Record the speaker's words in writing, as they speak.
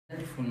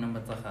the phone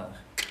number?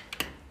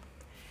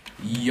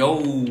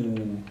 Yo,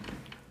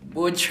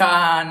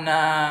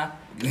 Buchana,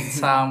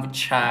 Sam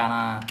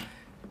Buchana.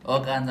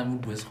 All kinds of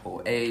movies.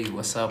 Hey,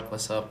 what's up?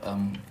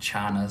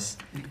 Chanas.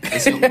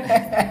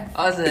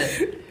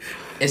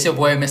 It's your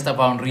boy, Mr.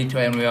 Boundrito,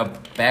 and we are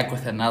back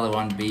with another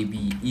one,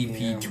 baby.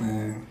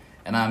 EP2,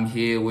 and I'm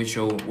here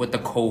with the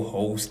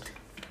co-host,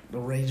 the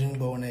Raging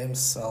Boner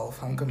himself,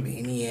 Hunker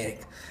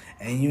Maniac,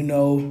 and you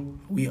know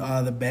we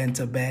are the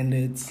Banter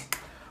Bandits,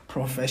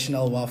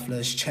 professional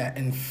wafflers,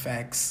 chatting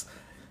facts.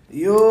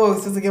 Yo,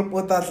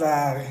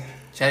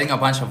 chatting a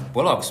bunch of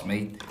bullocks,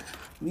 mate.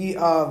 We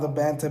are the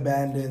Banter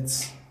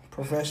Bandits,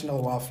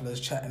 professional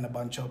wafflers, chatting a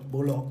bunch of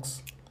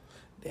bullocks.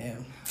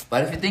 Damn.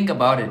 But if you think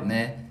about it,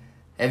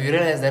 have you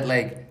realized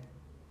that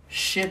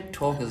shit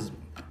talkers,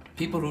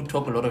 people who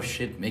talk a lot of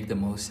shit make the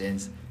most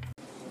sense?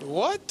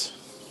 What?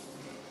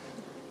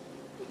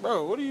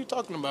 Bro, what are you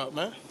talking about,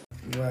 man?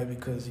 Why?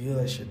 Because you're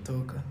a shit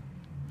talker.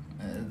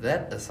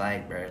 That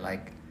aside, bro,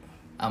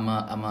 I'm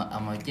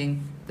a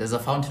king. There's a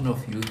fountain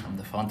of youth. I'm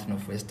the fountain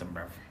of wisdom,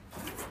 bro.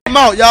 I'm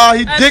out, y'all.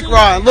 He dick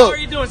riding. Look,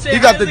 he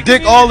got the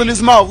dick all in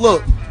his mouth.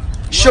 Look,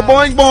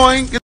 shaboing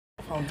boing.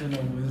 Fountain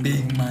of wisdom.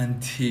 Big man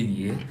thing,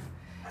 yeah.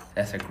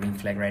 That's a green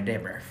flag right there,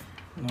 bro.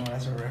 No,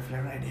 that's a red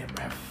flag right there,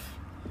 bruv.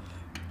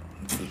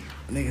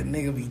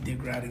 Nigga be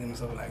dick riding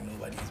himself like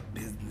nobody's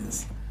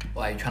business.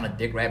 Why, you trying to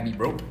dick ride me,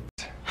 bro?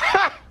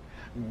 Ha!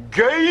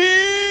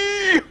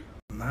 Gay!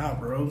 Nah,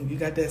 bro. You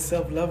got that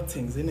self-love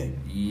things, innit?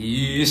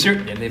 Yeah, sure.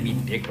 Yeah, let me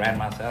dick ride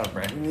myself,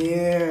 bro.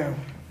 Yeah.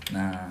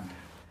 Nah.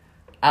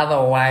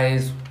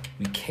 Otherwise,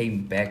 we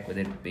came back with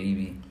it,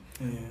 baby.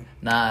 Yeah.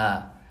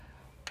 Nah.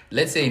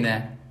 Let's say,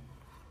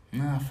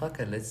 Nah, fuck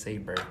it. Let's say,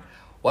 bro.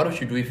 What would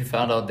you do if you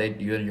found out that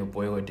you and your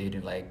boy were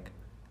dating,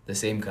 the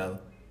same girl?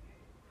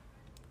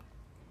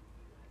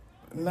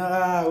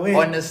 Nah, wait.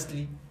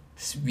 Honestly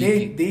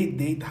speaking.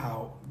 Date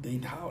how?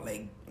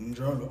 Like,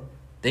 Njolo.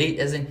 Date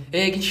as in,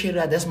 hey,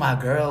 Chira, that's my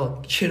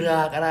girl.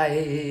 Chira,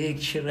 hey,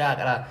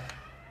 Chira.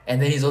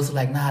 And then he's also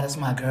like, nah, that's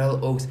my girl,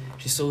 Oaks.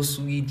 She's so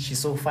sweet, she's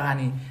so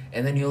funny.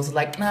 And then he also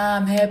like, nah,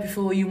 I'm happy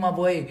for you, my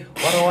boy.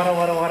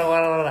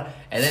 Wada.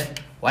 And then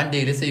one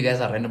day, let's say you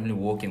guys are randomly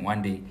walking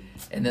one day.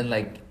 And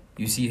then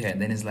you see her, and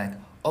then it's like,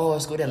 oh,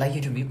 it's good, I'd like you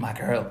to meet my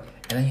girl.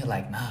 And then you're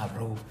like, nah,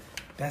 bro.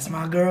 That's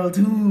my girl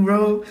too,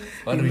 bro.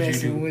 What you would you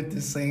messing do? with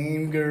the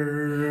same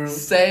girl.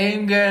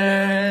 Same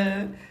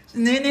girl.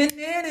 Mare,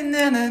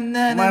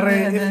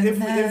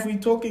 if we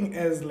talking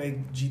as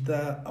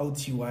Jita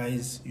outie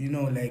wise,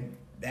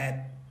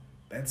 that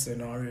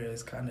scenario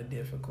is kind of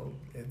difficult.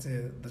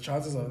 The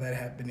chances of that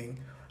happening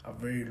are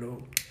very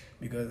low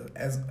because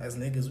as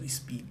niggas we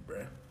speak,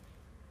 bruh.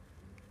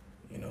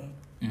 You know,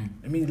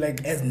 I mean,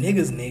 as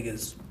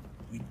niggas,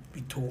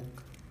 we talk.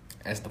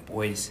 As the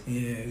boys.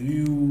 Yeah,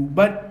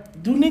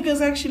 but do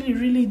niggas actually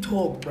really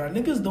talk, bruh?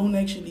 Niggas don't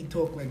actually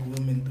talk like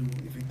women do,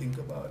 if you think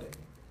about it.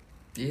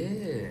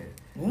 Yeah.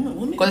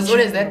 Women Because what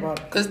is that?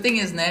 Because thing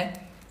is,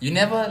 you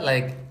never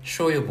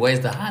show your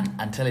boys the hand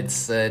until it's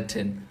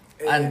certain.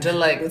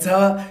 Until It's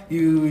how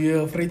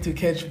you're afraid to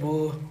catch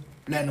ball.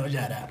 Fuck.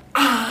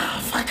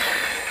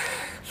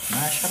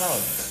 Nah, shut up.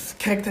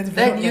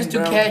 That used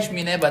to catch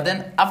me, but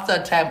then after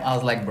a time, I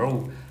was like,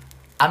 bro,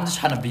 I'm just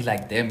trying to be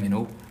like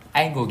them,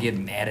 I ain't gonna get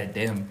mad at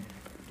them.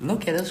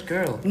 Look at this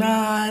girl.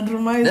 Nah, it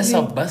reminds That's me.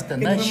 a buster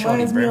nut, It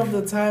reminds me of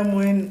the time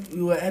when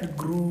we were at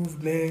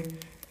Groove, man.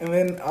 And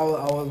then I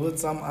was with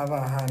some other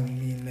hand,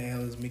 I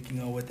was making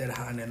out with that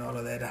hand and all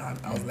of that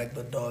hand. I was like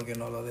the dog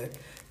and all of that.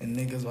 And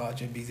niggas were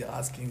actually busy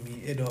asking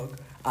me, hey dog,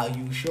 are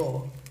you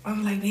sure?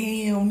 I'm like,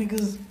 damn,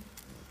 niggas.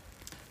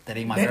 That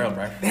ain't my girl,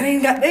 bro. That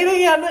ain't got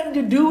nothing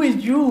to do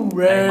with you,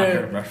 bro. That ain't my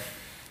girl, bro.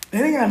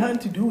 That ain't got nothing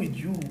to do with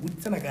you.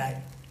 What's in a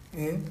guy?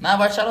 Yeah? Nah,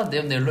 but shout out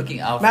them. They're looking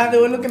out. Nah, they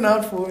were looking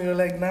out for you. You're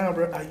like, nah,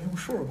 bro. Are you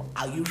sure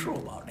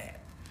about that?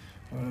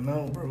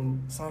 No, bro.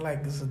 It's not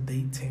like this is a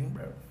dating,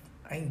 bro.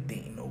 I ain't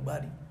dating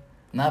nobody.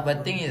 Nah,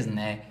 but thing is,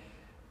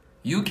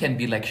 you can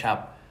be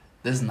sharp.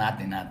 There's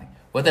nothing.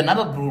 With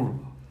another bro,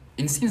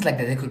 it seems like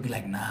that they could be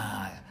like,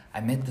 nah,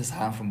 I met this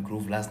hand from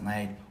Groove last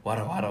night.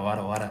 Wada.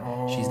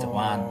 She's the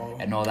one.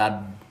 And all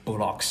that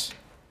bullocks.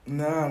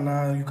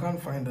 Nah, you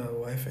can't find a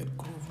wife at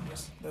Groove.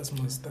 That's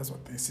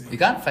what they say. You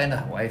can't find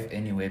a wife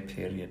anywhere,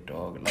 period,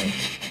 dog.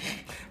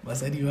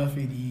 Basadi wa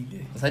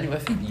fedile.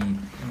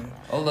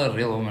 All the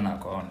real women are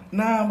gone.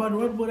 Nah, but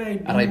what would I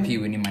do? R.I.P.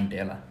 Winnie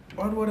Mandela.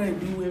 What would I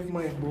do if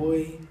my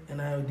boy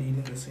and I are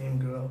dating the same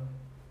girl?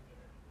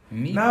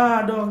 Me?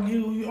 Nah, dog,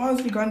 you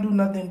honestly can't do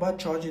nothing but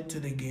charge it to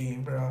the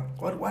game, bro.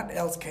 What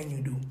else can you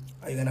do?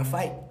 Are you gonna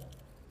fight?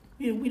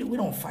 We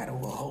don't fight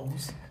over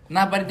hoes.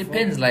 Nah, but it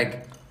depends,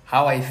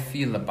 how I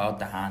feel about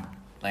the hand.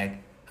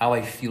 How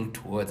I feel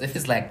towards. If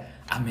it's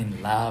I'm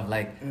in love,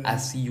 I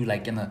see you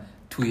in a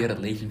 2-year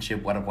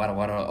relationship, what,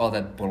 all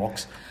that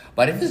blocks.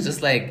 But if it's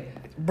just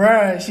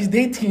bruh, she's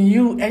dating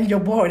you and your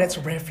boy, that's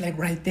a red flag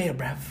right there,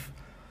 bruv.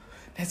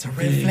 That's a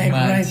red flag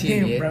right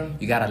there, bro.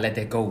 You gotta let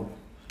that go.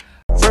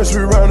 First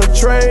we run a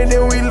train,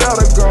 then we let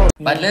her go.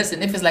 But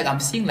listen, if it's I'm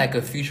seeing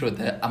a future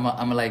that I'm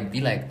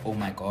be oh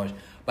my gosh,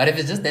 But if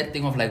it's just that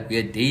thing of like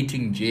we're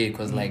dating Jay,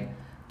 because like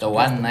the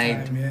one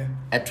night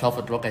at 12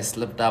 o'clock I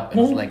slipped up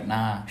and was like,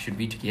 nah, should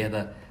be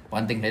together.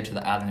 One thing led to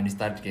the other and we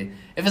started together.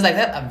 If it's like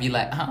that, I'd be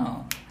like,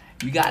 oh,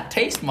 you got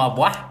taste, my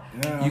boy.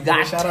 Yeah, you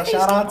got shout taste,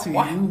 out to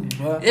boy. you,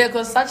 bro. Yeah,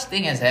 because such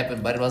thing has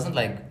happened, but it wasn't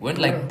like, we weren't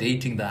like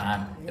dating the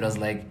hand. It was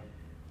like,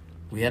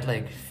 we had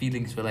like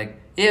feelings for like,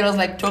 yeah, it was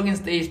like talking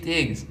stage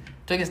things.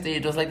 Talking stage,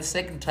 it was like the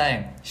second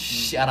time.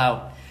 Shout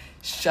out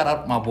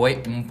my boy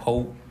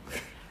Mpo.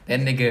 That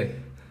nigga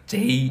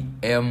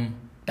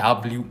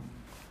JMW.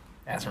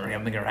 That's a real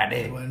nigga right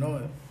there. Do I know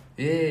him?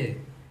 Yeah.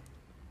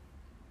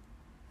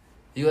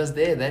 He was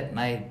there that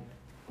night.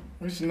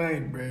 Which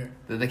night, bro?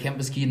 The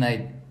campus key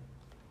night.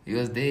 He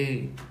was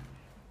there.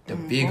 The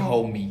big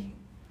homie.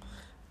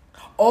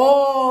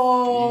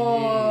 Oh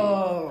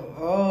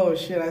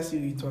shit! I see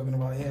what you're talking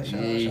about. Yeah,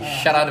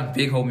 shout out to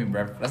big homie,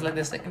 bro. That's like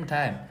the second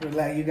time. But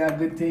like you got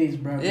good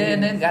taste, bro. Yeah,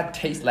 and then got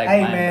taste like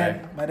hey, mine, man.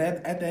 bro. But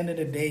at the end of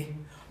the day,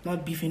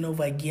 not beefing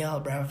over a girl,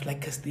 bro. Like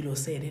Castillo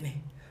said,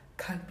 innit?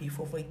 Can't beef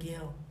over a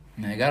girl.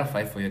 No, you gotta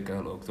fight for your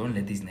girl, look. Don't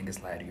let these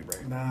niggas lie to you,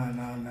 bro.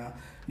 Nah.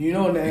 You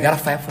know that. You gotta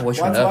fight for what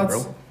you love,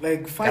 bro.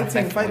 Like fight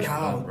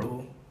how,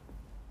 bro?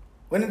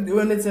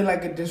 When it's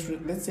like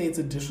let's say it's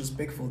a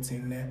disrespectful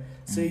thing, there.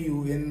 Say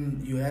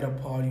you at a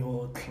party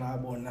or a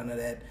club or none of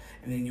that,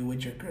 and then you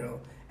with your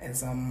girl, and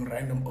some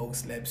random oak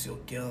slaps your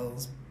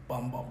girl's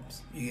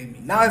bums. You get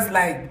me? Now it's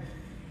like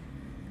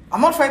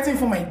I'm not fighting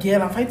for my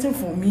girl. I'm fighting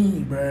for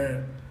me,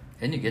 bro.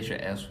 Then you get your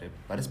ass whipped,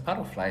 but it's part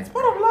of life. It's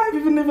part of life.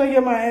 Even if I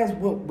get my ass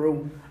whooped,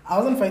 bro, I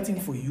wasn't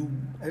fighting for you.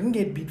 I didn't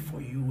get beat for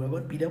you. I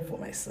got beat up for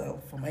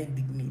myself, for my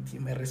dignity,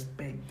 my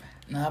respect.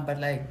 Nah, but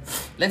like,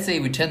 let's say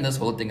we turn this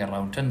whole thing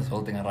around.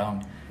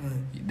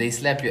 They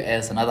slap your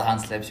ass, another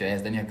hand slaps your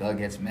ass, then your girl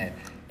gets mad,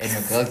 and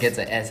your girl gets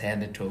her ass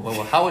handed to her.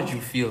 Well, how would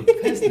you feel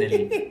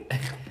personally?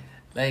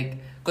 Like,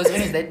 because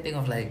when it's that thing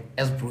of like,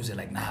 as Bruce, you're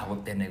like, nah,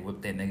 whip that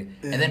nigga.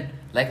 Yeah. And then,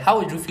 like, how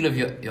would you feel if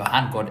your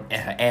hand got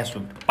her ass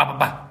whipped?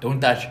 Don't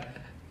touch.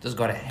 Just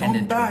got a hand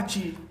into Don't touch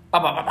it.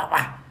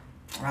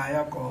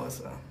 Of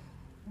course.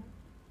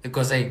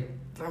 Because I...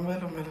 for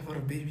a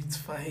baby, it's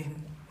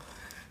fine.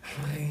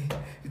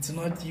 It's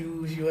not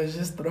you. She was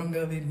just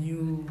stronger than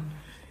you.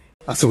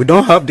 So we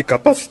don't have the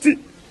capacity.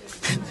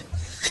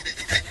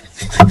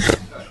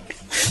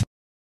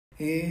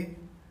 Hey,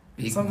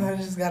 sometimes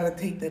you just gotta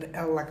take that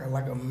L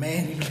like a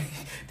man.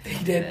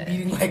 Take that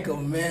beating like a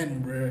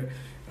man, bro.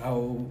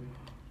 Oh,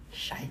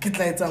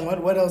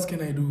 what else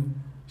can I do?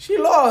 She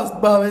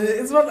lost, but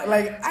it's not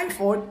like I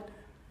fought.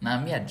 Nah,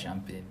 me, I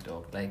jump in,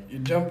 dog. Like you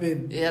jump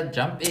in. Yeah,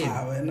 jump in.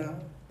 I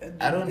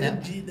don't know.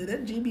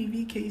 That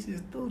GBV case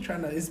is still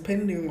it's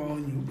pending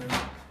on you, bro.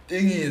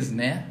 Thing is,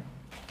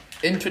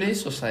 in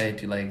today's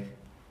society, like,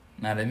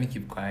 nah, let me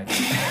keep quiet.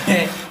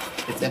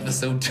 It's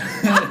episode 2.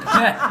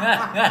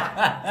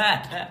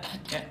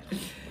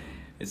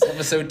 It's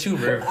episode 2,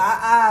 bro.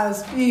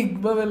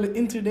 Speak, but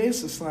in today's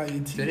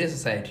society.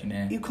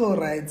 Equal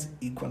rights,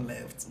 equal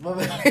lefts.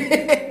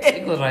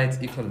 Equal rights,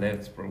 equal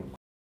lefts, bro.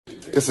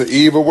 It's an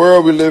evil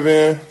world we live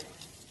in.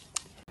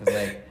 It's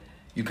like,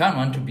 you can't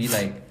want to be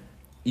like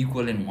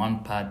equal in one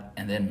part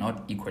and then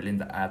not equal in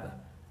the other.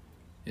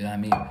 You know what I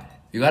mean?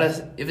 You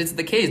gotta, if it's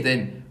the case,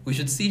 then we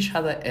should see each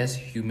other as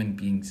human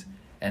beings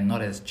and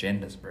not as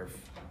genders, bro.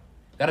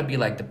 You gotta be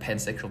like the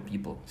pansexual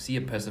people. See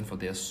a person for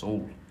their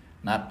soul,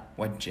 not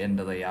what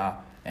gender they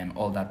are and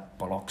all that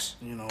bollocks.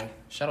 You know.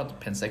 Shout out to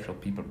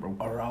pansexual people, bro.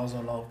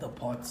 Arousal of the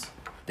pots.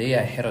 They are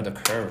ahead of the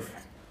curve.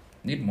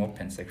 Need more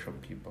pansexual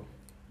people.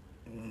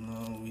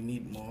 No, we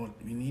need more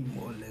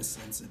less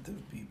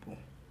sensitive people.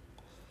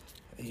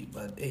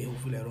 But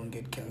hopefully I don't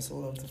get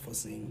cancelled for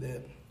saying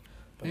that.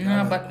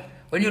 But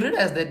when you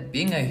realize that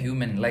being a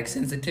human, like,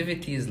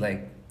 sensitivity is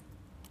like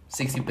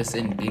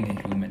 60% being a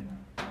human.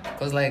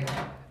 Because, like,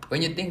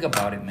 when you think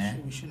about it,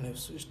 man. We shouldn't have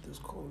switched this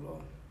code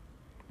on.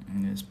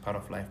 It's part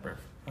of life, bro.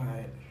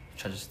 Alright.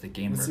 Charges the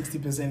game, bro.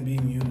 60%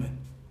 being human.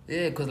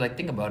 Yeah, because, like,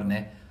 think about it,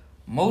 man.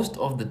 Most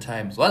of the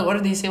times, what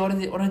do they say? What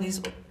are these?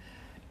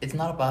 It's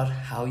not about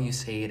how you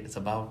say it. It's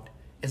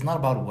not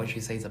about what you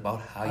say. It's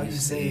about how you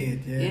say it.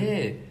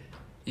 Yeah.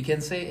 You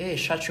can say, hey,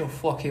 shut your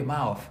fucking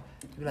mouth.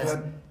 Like,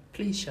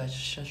 please shut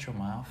your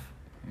mouth.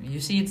 You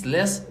see, it's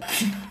less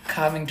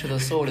calming to the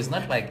soul. It's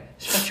not like,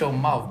 shut your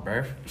mouth,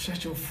 bruv.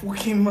 Shut your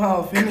fucking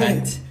mouth,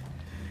 innit?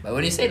 But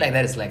when you say it like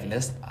that, it's like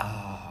less,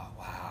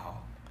 wow.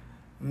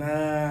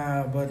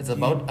 Nah, but... It's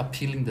about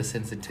appealing the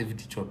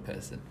sensitivity to a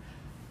person.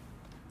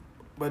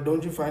 But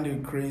don't you find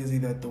it crazy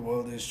that the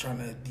world is trying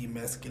to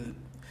demasculine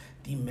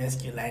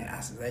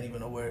us? Is that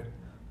even a word?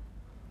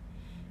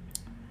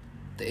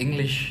 The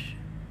English...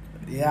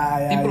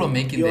 Yeah. People are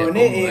making their own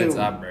words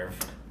up, bro.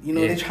 You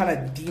know, they're trying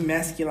to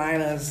demasculine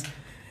us.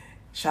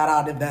 Shout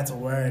out if that's a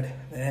word.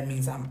 That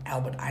means I'm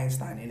Albert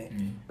Einstein, innit?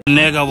 The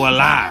nigga will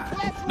lie.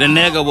 The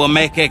nigga will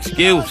make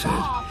excuses.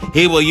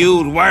 He will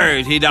use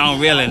words he don't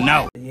really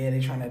know. Yeah,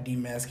 they're trying to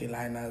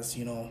demasculine us,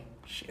 you know.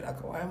 Shit,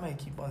 why am I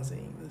keep on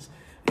saying this?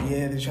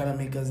 Yeah, they're trying to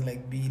make us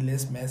like be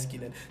less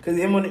masculine. Because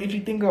if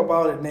you think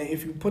about it, man,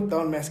 if you put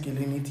down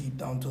masculinity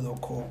down to the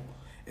core,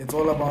 it's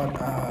all about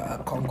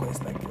a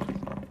conquest. Like,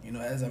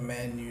 as a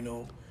man, you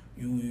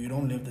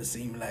don't live the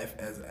same life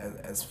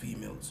as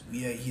females.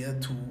 We are here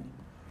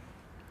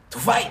to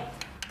fight.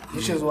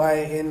 Which is why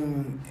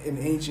in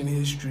ancient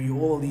history,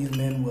 all these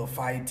men were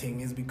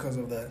fighting is because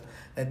of that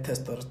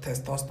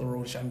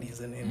testosterone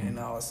shandies in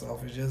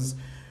ourselves.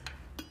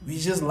 We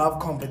just love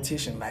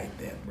competition like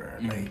that, bro.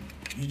 Like,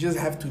 you just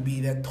have to be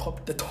the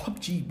top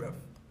G, bro.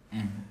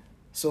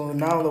 So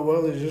now the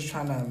world is just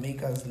trying to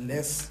make us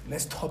less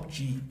top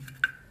G,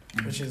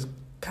 which is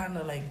kind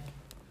of like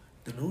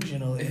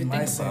delusional in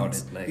my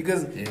sense.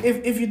 Because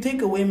if you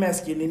take away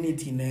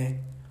masculinity,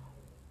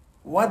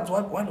 what's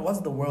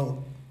the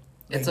world?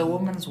 It's a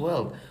woman's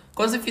world.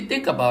 Because if you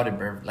think about it,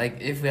 bro, like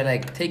if we're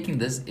like taking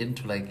this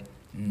into like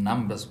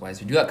numbers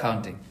wise, you do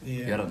accounting,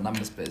 you're a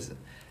numbers person.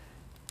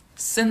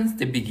 Since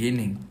the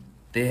beginning,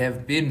 there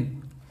have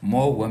been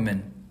more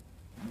women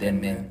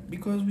than men.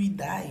 Because we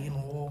die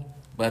in war.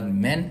 But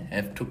men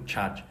have took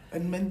charge.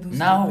 And men do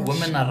now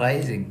women are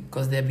rising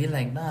because they're being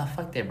like, nah,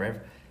 fuck that, bro.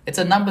 It's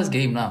a numbers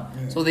game now.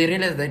 Yeah. So they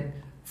realize that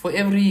for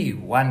every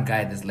one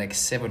guy, there's like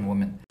 7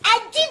 women. I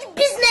did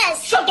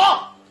business. Shut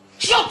up!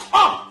 Shut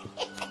up!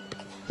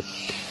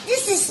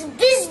 This is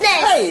business.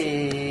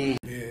 Hey.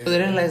 So they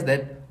realize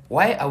that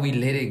why are we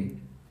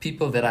letting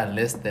people that are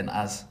less than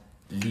us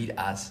lead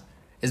us?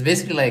 It's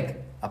basically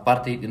like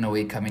apartheid in a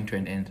way coming to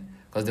an end.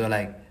 Because they were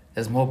like,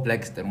 there's more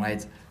blacks than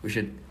whites. We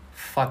should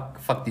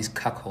fuck these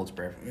cuckolds,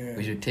 bro. Yeah.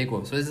 We should take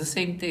over. So it's the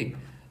same thing.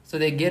 So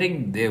they're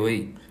getting their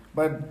way.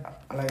 But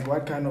like,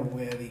 what kind of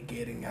way are they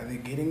getting? Are they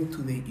getting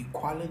to the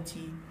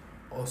equality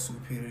or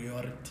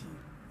superiority?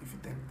 If you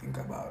think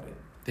about it,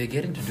 they're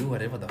getting to do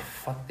whatever the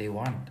fuck they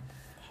want.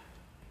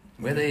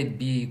 Whether it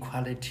be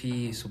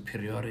equality,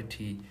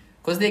 superiority,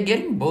 because they're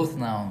getting both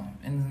now.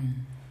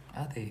 And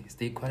are they? Is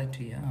the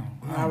equality? Yeah.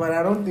 Nah, but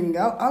I don't think.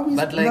 Are we?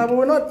 But like, but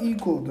we're not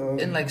equal, though.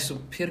 In like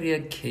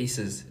superior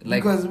cases,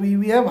 like because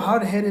we have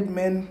hard-headed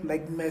men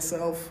like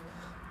myself.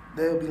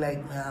 They'll be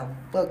like, nah,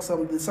 fuck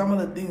some of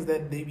the things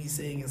that they be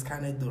saying is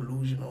kind of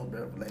delusional,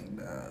 bro. Like,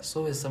 nah.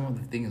 So is some of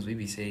the things we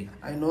be saying.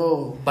 I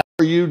know. But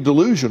are you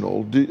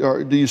delusional?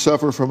 Do you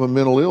suffer from a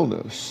mental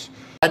illness?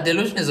 But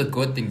delusion is a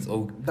good thing.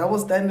 So double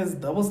standards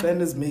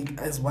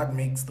is what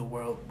makes the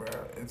world, bro.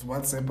 It's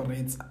what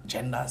separates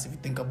genders. If you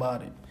think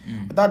about it,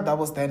 without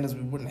double standards,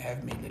 we wouldn't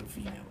have male and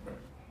female, bro.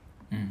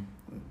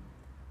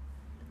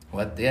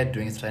 What they are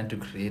doing is trying to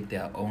create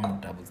their own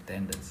double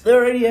standards. They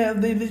already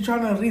have. They're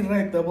trying to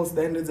rewrite double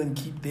standards and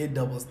keep their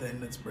double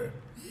standards, bro.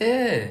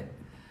 Yeah,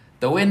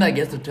 the winner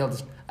gets to tell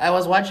this. I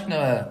was watching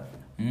a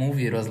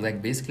movie. It was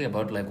like basically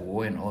about like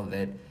war and all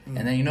that.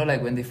 And then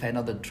like when they find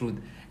out the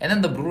truth, and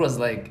then the bro was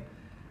like,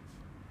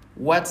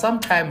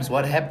 sometimes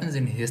what happens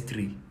in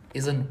history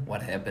isn't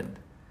what happened.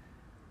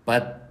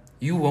 But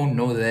you won't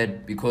know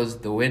that because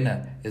the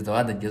winner is the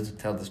one that gets to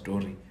tell the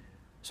story.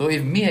 So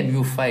if me and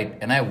you fight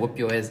and I whoop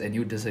your ass and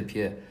you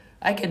disappear,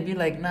 I can be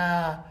like,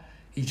 nah,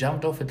 he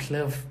jumped off a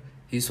cliff.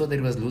 He saw that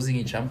he was losing.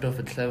 He jumped off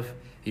a cliff.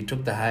 He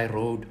took the high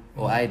road.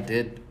 Or I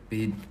did,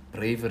 be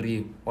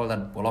bravery, all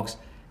that bollocks.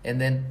 And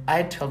then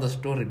I tell the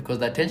story because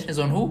the attention is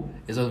on who?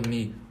 It's on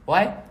me.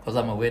 Why? Because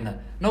I'm a winner.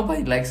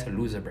 Nobody likes a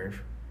loser, bro.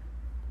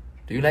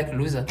 Do you like a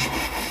loser?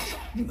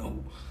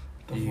 No.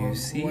 You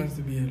see? Who wants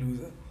to be a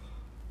loser?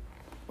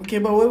 Okay,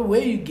 but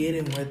where are you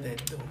getting with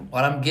that, though?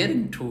 What I'm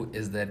getting to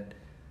is that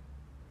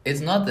it's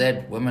not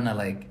that women are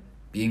like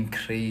being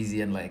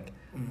crazy and like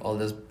all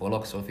this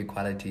bollocks of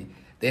equality.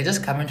 They're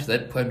just coming to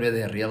that point where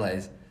they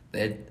realize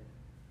that,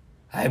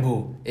 hi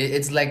boo,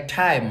 it's like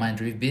time, man.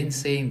 We've been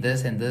saying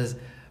this and this.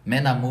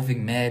 Men are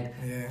moving mad.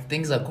 Yeah.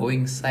 Things are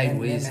going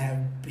sideways. Men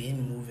have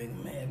been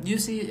moving mad. You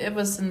see,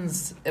 ever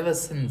since.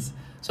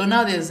 So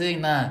now they're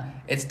saying, nah,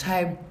 it's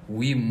time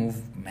we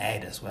move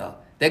mad as well.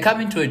 They're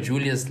coming to a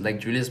Julius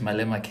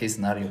Malema case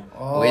scenario.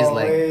 Where it's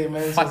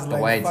like, fuck the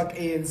whites. Fuck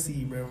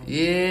ANC, bro.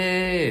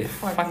 Yeah,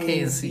 fuck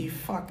ANC.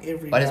 Fuck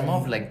everybody. But it's more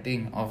of like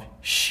thing of,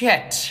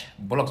 shit,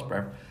 bullocks,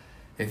 bro.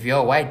 If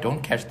you're white,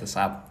 don't catch this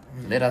up.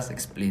 Let us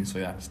explain so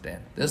you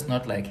understand. This is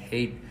not like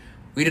hate.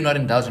 We do not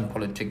indulge in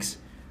politics.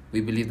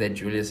 We believe that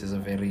Julius is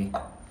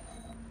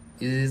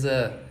he's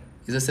a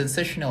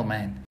sensational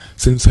man.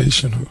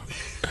 Sensational.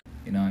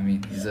 You know what I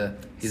mean?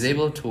 He's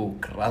able to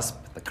grasp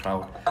the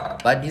crowd.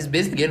 But he's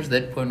basically getting to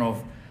that point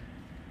of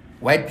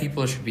white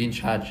people should be in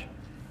charge.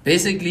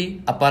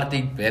 Basically,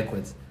 apartheid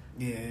backwards.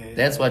 Yeah.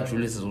 That's what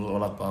Julius is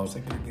all about.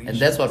 And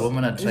that's what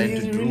women are trying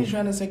to do. Is he really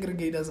trying to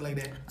segregate us like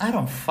that? I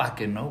don't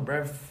fucking know,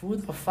 bro. Who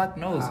the fuck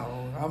knows?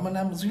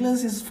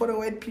 Julius is for the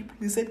white people.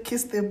 He said,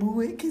 kiss the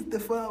boy, kiss the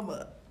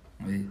farmer.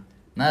 Wait.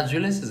 Nah,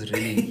 Julius is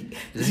really...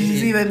 Did you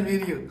see that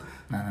video?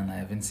 Nah, I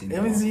haven't seen it.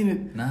 You haven't seen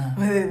it? Nah.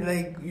 Where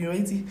like,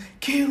 it's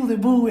kill the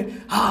boy,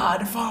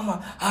 the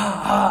farmer,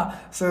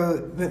 So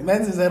the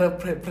man is at a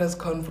press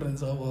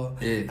conference over,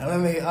 and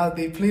then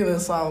they play the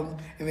song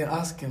and they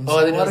ask him,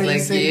 so what are you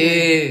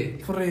saying?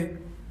 Yeah. For it,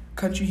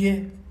 can't you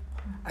hear?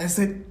 I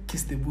said,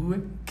 kiss the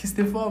boy, kiss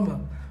the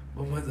farmer.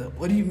 But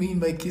what do you mean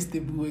by kiss the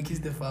boy, kiss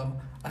the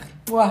farmer?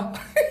 Wow.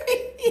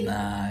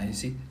 Nah, you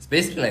see, it's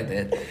basically like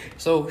that.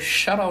 So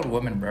shout out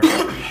women, bro.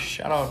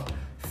 Shout out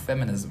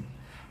feminism,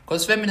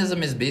 because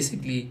feminism is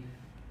basically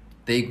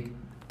thing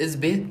is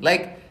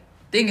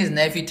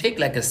now if you take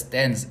like a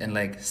stance and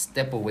like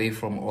step away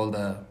from all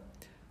the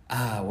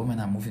women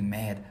are moving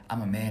mad,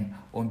 I'm a man,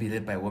 won't be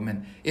led by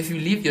women. If you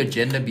leave your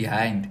gender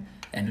behind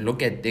and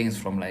look at things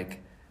from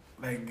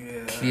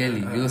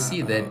clearly, you'll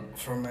see that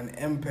from an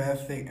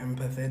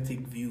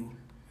empathetic view,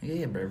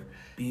 yeah, bro.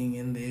 being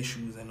in their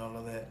shoes and all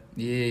of that.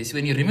 Yeah, see,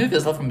 when you remove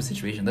yourself from a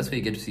situation, that's where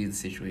you get to see the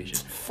situation.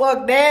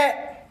 Fuck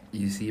that.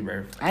 You see,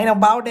 bro. I ain't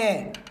about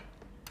that.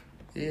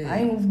 Yeah. I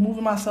ain't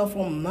moving myself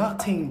from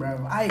nothing,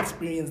 bro. I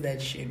experienced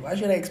that shit. Why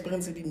should I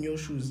experience it in your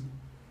shoes?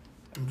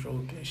 I'm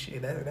joking,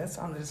 shit. That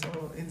sounded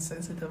so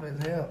insensitive as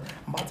hell.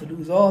 I'm about to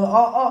lose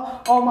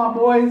all my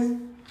boys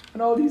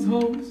and all these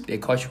hoes. They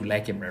caught you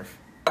like it, bro.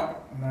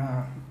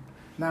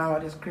 Nah,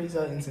 it's crazy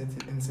how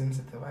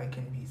insensitive I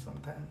can be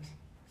sometimes.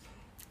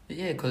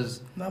 Yeah,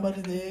 because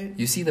Nobody there.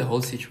 you see the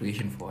whole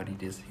situation for what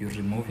it is. You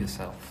remove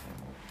yourself.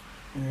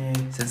 Yeah.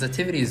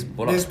 Sensitivity is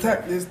bollocks.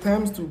 There's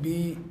times to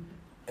be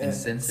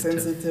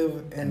Insensitive.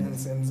 sensitive and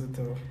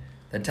insensitive.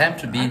 The time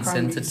to be I can't be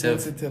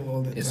insensitive sensitive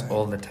all the is time.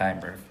 all the time,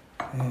 bro.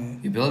 Yeah.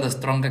 You build a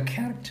stronger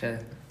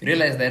character. You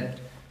realize that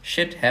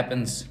shit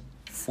happens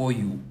for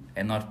you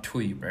and not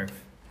to you, bro.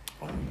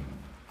 I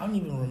don't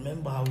even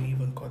remember how we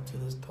even got to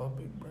this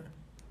topic, bro.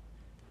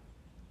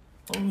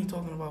 What were we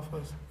talking about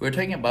first? We're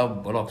talking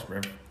about bollocks,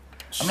 bro.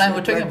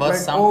 We're talking about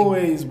something.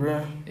 Always,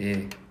 bro.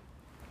 Yeah.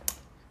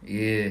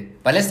 Yeah.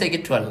 But let's take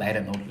it to a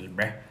lighter note,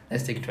 bro.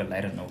 Let's take it to a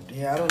lighter note.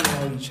 Yeah, I don't know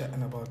how we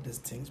chatting about these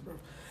things, bro.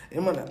 Hey,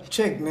 man,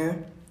 check,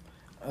 man.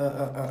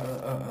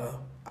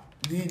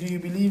 Do you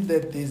believe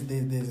that there's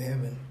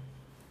heaven?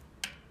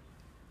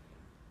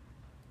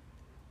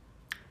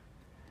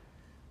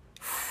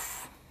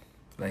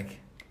 Like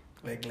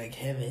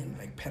heaven,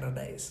 like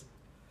paradise.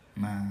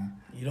 Nah.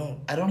 You don't.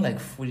 I don't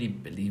fully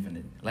believe in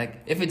it.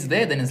 Like if it's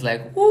there, then it's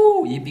like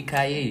woo, yippee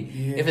ki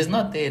Yeah. If it's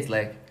not there, it's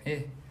like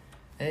hey,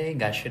 ain't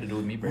got shit to do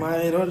with me, bro.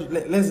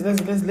 Let's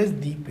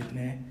deep it,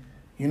 man.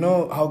 You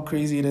know how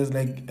crazy it is,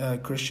 like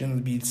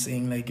Christians be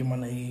saying, like you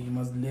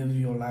must live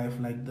your life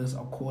like this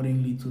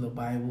accordingly to the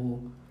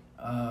Bible.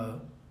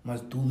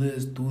 Must do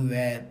this, do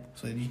that,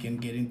 so that you can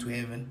get into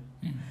heaven.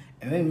 Mm.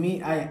 And then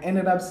I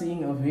ended up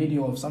seeing a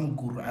video of some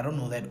guru. I don't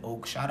know that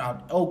Oak. Shout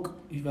out Oak,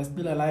 if you're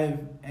still alive,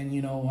 and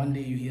one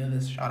day you hear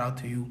this, shout out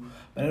to you.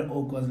 But that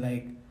Oak was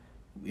like,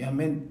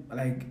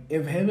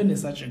 if heaven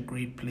is such a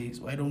great place,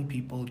 why don't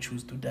people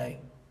choose to die?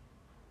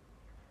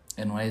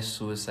 And why is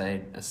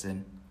suicide a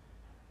sin?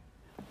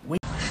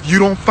 You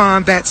don't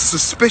find that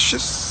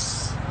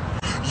suspicious?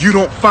 You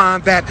don't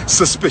find that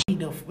suspicious?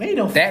 Wait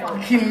a That-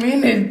 fucking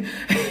minute.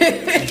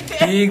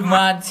 Big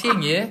man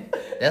thing, yeah?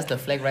 That's the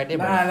flag right there,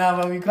 bro.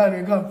 But we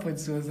can't put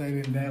suicide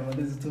in there. But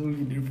it's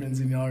totally different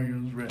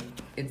scenarios, bro.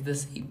 It's the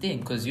same thing,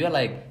 because you're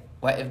like,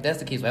 why, if that's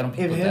the case, why don't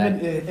people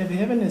If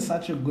heaven is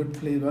such a good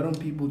place, why don't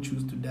people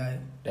choose to die?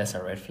 That's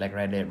a red flag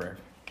right there, bro.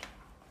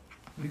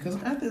 Because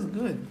Earth is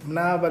good.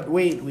 Nah, but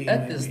wait.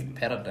 Earth is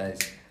paradise.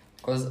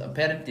 Because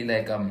apparently,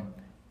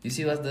 you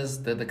see what's this,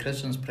 the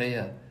Christian's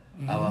prayer?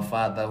 Mm-hmm. Our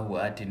Father who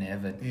art in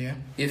heaven. Yeah.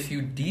 If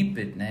you deep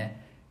it,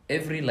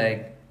 if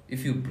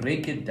you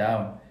break it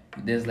down,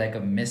 there's a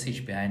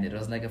message behind it. It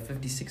was a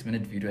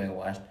 56-minute video I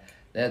watched.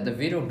 The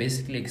video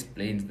basically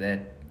explains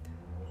that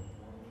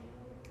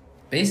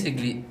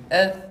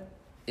Earth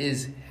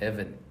is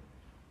heaven.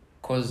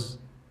 Because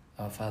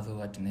our Father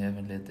who art in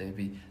heaven, let there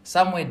be.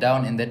 Somewhere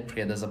down in that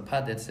prayer, there's a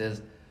part that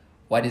says,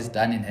 what is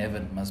done in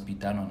heaven must be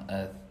done on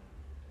earth.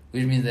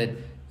 Which means that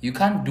you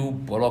can't do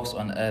bollocks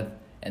on earth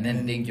and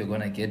then think you're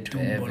going to get to Do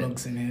heaven.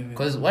 bollocks in heaven.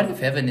 Because what if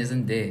heaven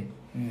isn't there?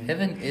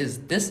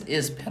 This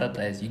is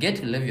paradise. You get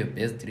to live your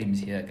best dreams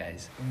here,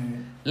 guys.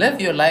 Live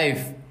your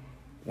life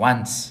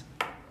once.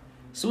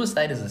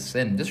 Suicide is a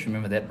sin. Just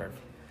remember that, bro.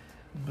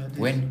 But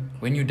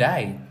When you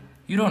die,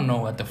 you don't know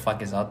what the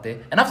fuck is out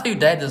there. And after you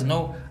die, there's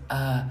no,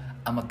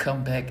 I'ma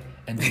come back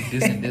and do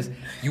this and this.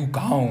 You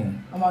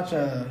gone. I'm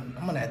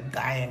gonna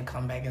die and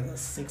come back as a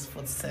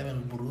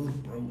 6'7"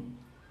 bro.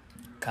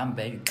 Come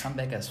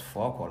back as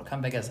folk or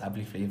come back as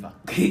ugly flavor.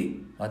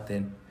 What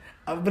then?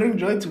 I bring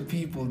joy to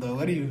people, though.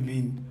 What do you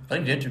mean?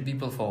 Bring joy to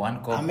people for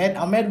one call. I'm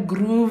at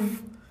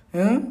Groove.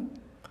 Huh?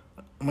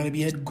 I'm gonna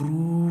be at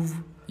Groove.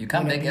 You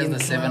come I'm gonna back be as in the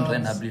 7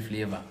 rand clubs. ugly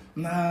flavor.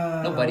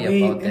 Nah. Nobody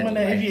wait, about that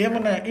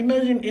life.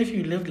 Imagine if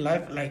you lived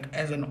life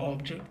as an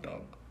object,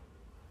 dog.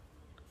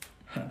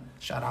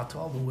 Shout out to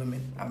all the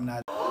women. I'm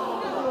not.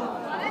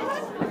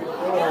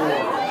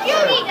 You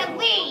need to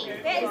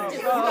leave. That is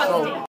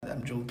disgusting.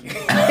 I'm joking.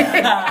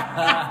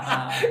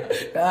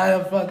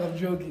 The fuck, I'm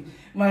joking.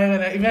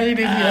 Imagine if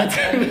you had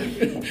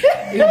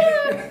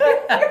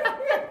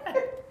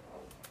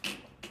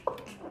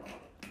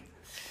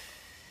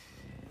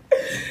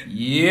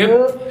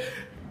Yep.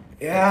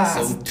 Yeah,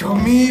 So so 2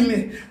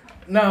 million.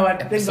 No, but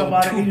think Episode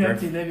about 2, it. You have bruv.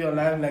 to live your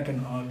life like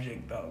an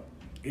object, dog.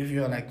 If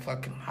you're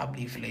fucking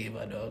happy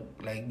flavor, dog,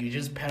 you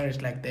just perish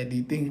like that.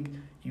 You think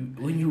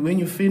when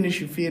you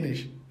finish, you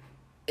finish.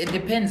 It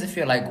depends if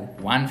you're like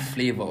one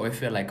flavor or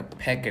if you're like a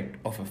packet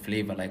of a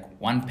flavor, like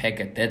one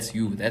packet, that's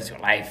you, that's your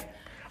life.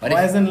 But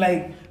Why if, isn't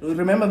like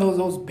remember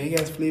those big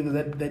ass flavors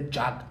that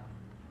jug?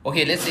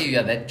 okay, let's say you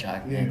are that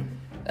jug. Yeah.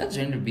 That's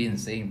going to be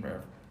insane, bro.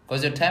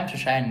 Because your time to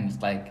shine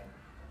is like,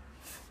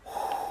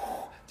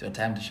 it's your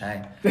time to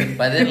shine.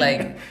 But then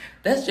like,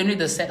 that's generally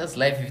the saddest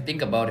life if you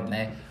think about it,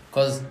 man.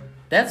 Because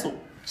that's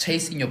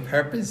chasing your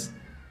purpose.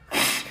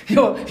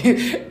 Yo,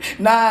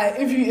 nah.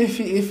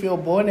 If you're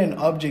born an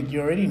object,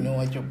 you already know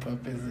what your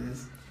purpose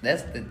is.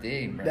 That's the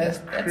thing, bro. That's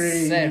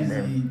crazy. sad,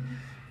 bro.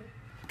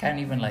 Can't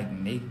even like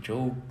make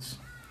jokes.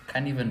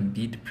 Can't even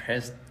be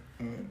depressed.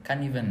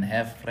 Can't even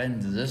have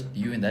friends. It's just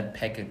you in that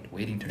packet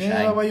waiting to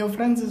Yeah, shine. but your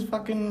friends is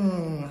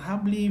fucking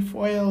Habli,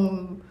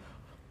 Foil,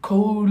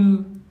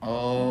 Coal.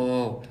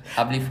 Oh,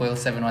 Habli Foil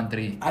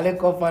 713.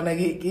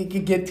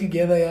 Alekofana get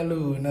together,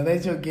 yalo. Now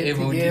that's your get Hey,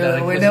 together.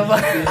 bro, Whenever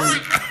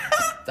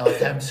It's our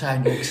time to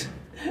shine, folks.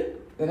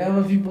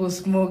 whenever people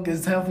smoke,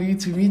 it's time for you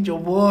to meet your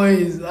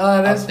boys.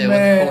 Ah, that's Up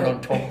there with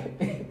cold mad.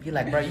 on top. Be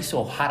like, bro, you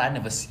so hot. I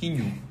never seen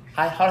you.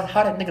 How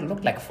that nigga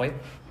look like for you?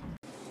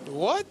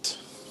 What?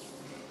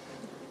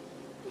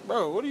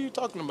 Bro, what are you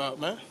talking about,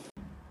 man?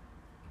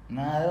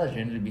 Nah, that would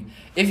generally be.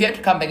 If you had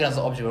to come back as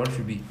an object, what would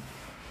you be?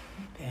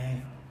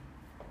 Damn.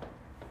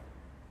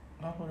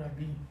 What would I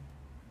be?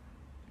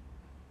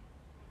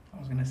 I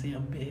was gonna say a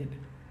bed.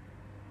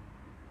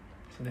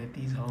 So that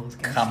these hoes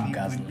can Come, sleep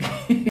guys.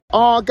 with me.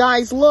 Oh,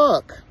 guys,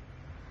 look.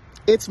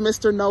 It's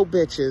Mr. No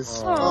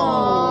Bitches.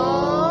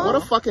 Aww. What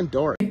a fucking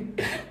dork.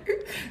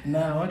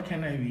 Nah, what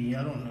can I be?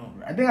 I don't know.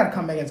 I think I'd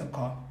come back as a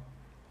car.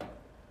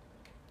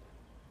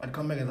 I'd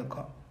come back as a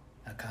car.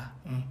 A car?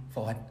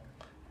 For what?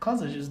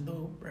 Cars are just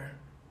dope, bro.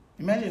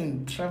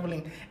 Imagine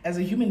traveling as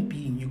a human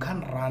being. You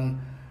can't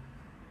run.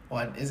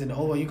 What is it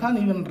over? You can't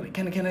even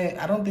can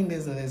I don't think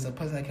there's a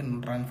person that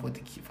can run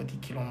 40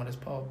 kilometers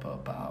per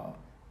hour.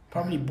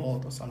 Probably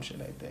Bolt or some shit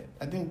like that.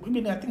 I think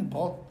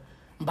Bolt.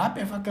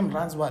 Mbappe fucking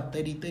runs what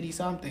 30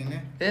 something, eh?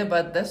 Yeah,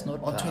 but that's not.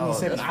 Or per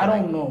 27, hour, I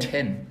that's don't know.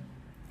 10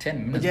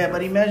 minutes. But yeah,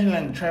 but imagine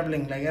like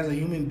traveling like as a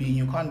human being,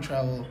 you can't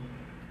travel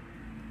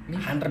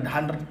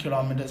 100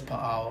 kilometers per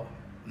hour.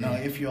 Now,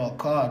 if you're a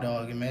car,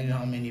 dog, imagine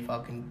how many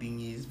fucking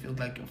thingies. Feels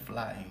like you're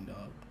flying,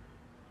 dog.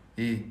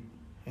 Yeah.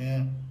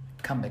 Yeah.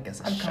 Come back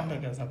as a I'd shower. come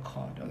back as a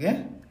car, dog.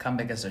 Yeah. Come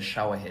back as a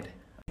shower head.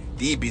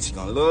 These bitches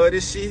gonna love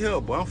this shit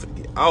here, boy. I'm finna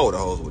get all the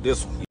hoes with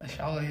this one. A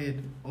shower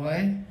head.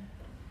 Why?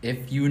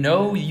 If you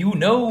know, you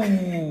know.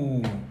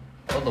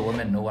 All the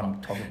women know what I'm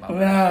talking about.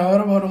 Nah,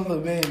 what about all the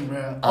men,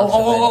 bro? Ultra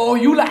Oh,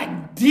 you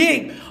like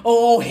dick?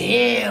 Oh,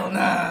 hell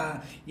nah.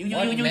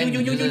 What man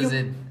uses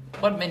it?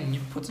 What man you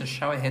puts a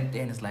shower head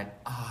there and it's like,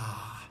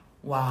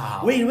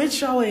 wow. Wait, which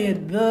shower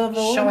head? The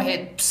shower one?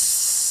 head.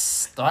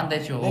 Psst, the one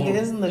that you Nigga, hold.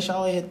 isn't the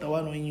shower head the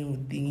one when you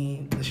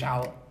thingy the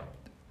shower?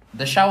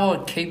 The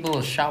shower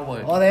cable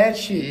shower. All that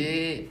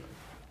shit.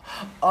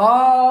 Yeah.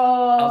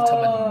 Oh.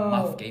 Ultimate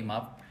muff game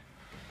up.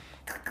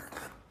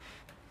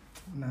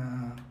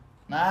 Nah.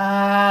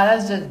 Nah,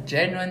 that's just a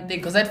genuine thing.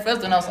 Because at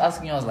first when I was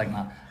asking you, I was like,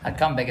 nah, I'd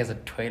come back as a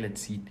toilet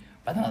seat.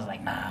 But then I was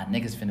like, nah,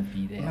 niggas finna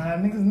be there. Nah,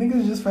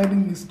 niggas just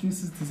finding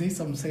excuses to say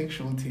some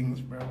sexual things,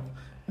 bro.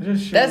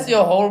 Just That's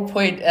your whole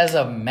point as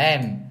a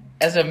man.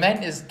 As a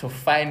man is to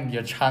find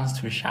your chance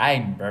to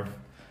shine, bro.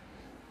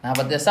 Nah,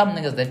 but there's some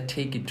niggas that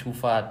take it too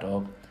far,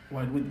 dog.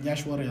 What with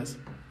Yash Warriors?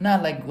 Nah,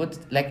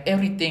 like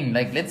everything.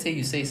 Like, let's say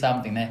you say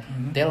something,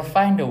 they'll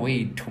find a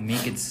way to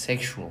make it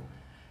sexual.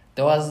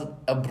 There was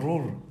a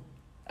brewer.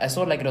 I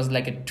saw like it was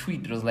like a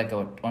tweet. It was like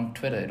on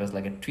Twitter. It was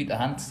like a tweet. A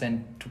hunt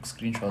took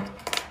screenshots.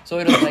 So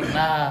it was like,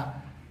 nah.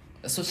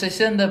 So she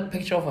sent the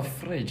picture of a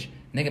fridge.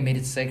 Nigga made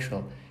it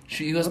sexual.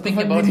 He was What the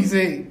thinking fuck about. did he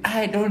say?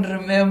 I don't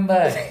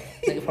remember.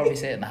 Nigga probably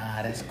said,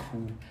 nah, that's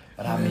cool,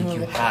 but I'll make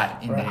you hot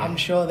in Bro, there. I'm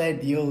sure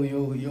that your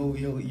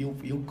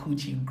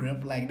coochie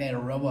grip like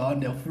that rubber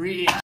on the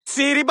fridge.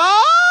 City boy!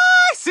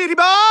 City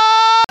boy!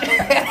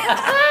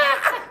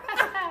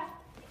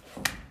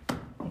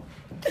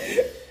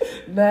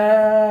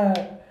 Nah.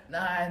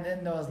 Nah, and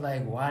then there was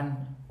like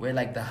one where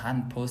like the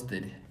hand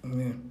posted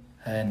her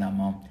and her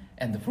mom.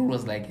 And the fool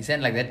was like, he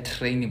sent like that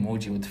train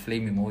emoji with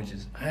flame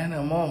emojis. And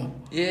her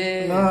mom.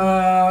 Yeah.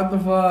 Nah, what the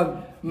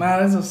fuck? Nah,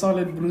 that's a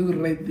solid blue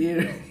right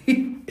there.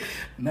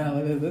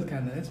 Nah,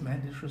 that's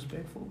mad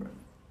disrespectful, bro.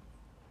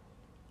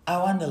 I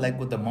wonder like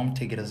would the mom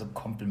take it as a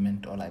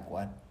compliment or like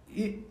what?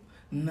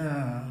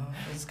 Nah,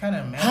 it's kind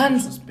of mad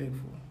Hans-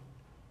 disrespectful.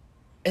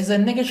 Is a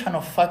nigga trying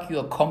to fuck you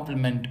a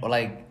compliment or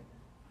like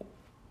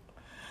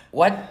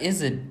what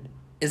is it?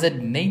 Is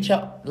it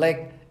nature?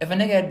 Like if a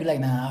nigga would be like,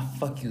 nah,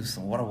 fuck you,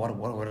 so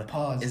what?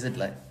 Pause. Is it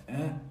like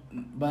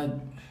But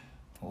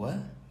what?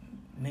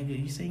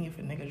 nigga, you saying if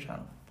a nigga trying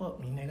to fuck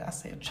me, nigga? I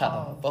said Shut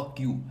pause. the fuck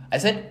you. I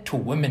said to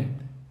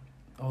women.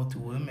 Oh, to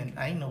women.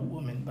 I ain't no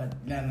woman, but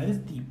nah, it's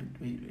deep.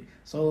 Wait.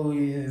 So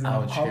is it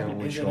I'll a chill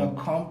with is it your a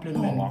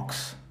compliment?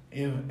 bollocks.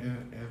 If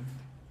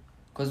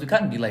Because we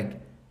can't be like,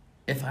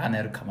 if I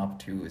never come up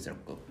to you, is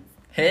it good?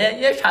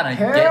 Hey, you're trying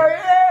to hell get,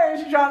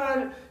 yeah,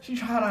 she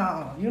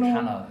trying to, you know,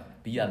 trying to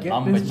be a get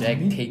lumberjack,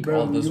 this meat, take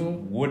bro, all this you know?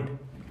 wood.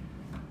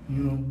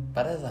 You know.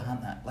 But as a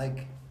hunter,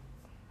 like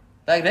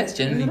that's It's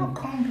generally. not a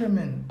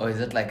compliment. Or is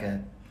it like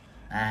a?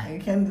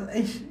 It can,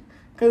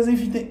 because if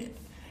you think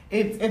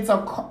it's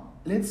a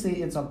let's say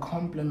it's a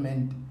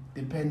compliment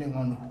depending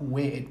on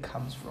where it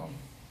comes from.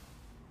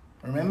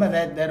 Remember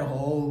that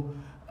whole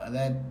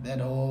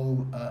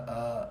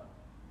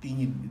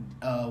thing.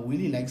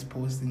 Willie likes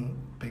posting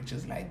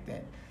pictures like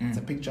that. It's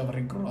a picture of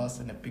Rick Ross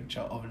and a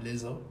picture of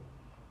Lizzo.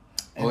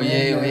 And Oh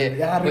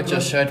yeah. Put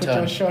your shirt on. Put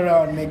your shirt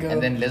on, nigga.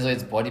 And then Lizzo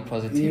is body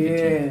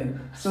positivity. Yeah.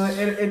 So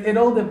it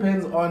all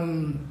depends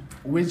on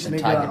which The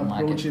nigga target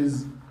market.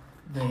 approaches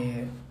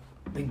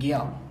the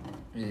girl.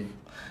 Yeah.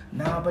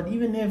 Nah, but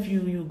even if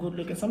you good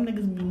looking, some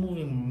niggas be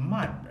moving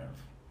mad, bro.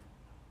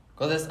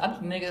 Cause there's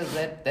other niggas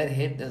that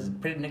hit. There's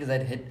pretty niggas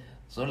that hit.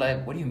 So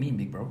like, what do you mean,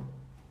 big bro?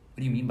 What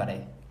do you mean by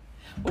that?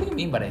 What do you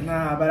mean by that?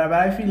 Nah, but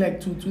I feel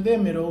like to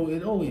them it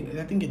always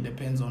I think it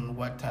depends on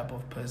what type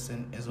of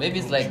person is. Maybe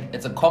it's like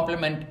it's a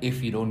compliment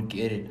if you don't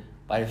get it,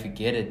 but if you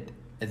get it,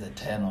 it's a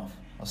turn off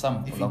or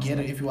something. If you get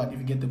it, if you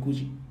get the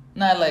Gucci.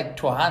 Nah, like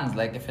to hands,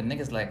 like if a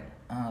nigga's like,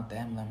 oh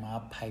damn, like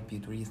my pipe you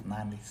 3 is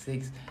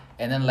 96,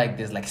 and then like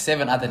there's like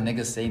 7 other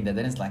niggas saying that,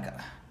 then it's like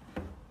a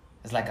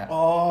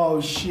Oh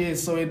shit!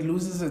 So it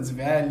loses its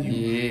value.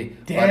 yeah.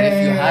 Damn. But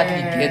if you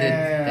hardly get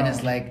it, then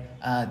it's like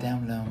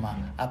damn, like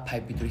my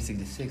pipe you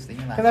 366. Then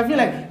you're like,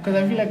 Because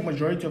I feel like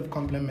majority of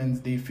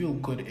compliments they feel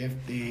good if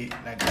they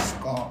like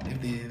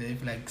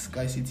if like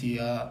scarcity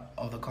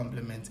of the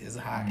compliments is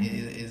high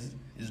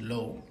is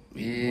low.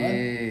 Wait, yeah.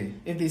 what?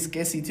 If the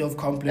scarcity of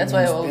compliments,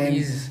 That's why all then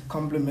these-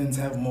 compliments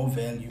have more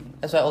value.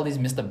 That's why all these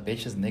Mr.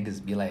 Bitches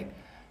niggas be like,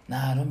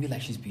 nah, don't be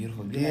like she's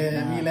beautiful. Be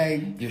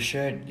like, your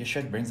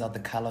shirt brings out the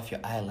color of your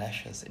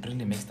eyelashes. It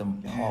really makes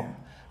them pop.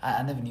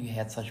 I never knew you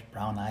had such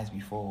brown eyes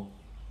before.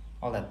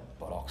 All that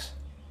bollocks.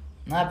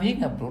 Nah,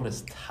 being a bro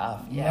is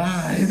tough. Yes.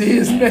 Nah, it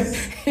is.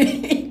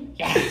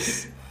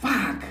 Yes.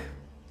 Fuck.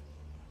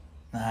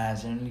 Nah,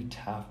 it's generally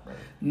tough, bro.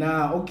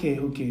 Nah, okay.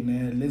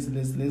 Nah, let's.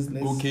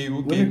 Okay.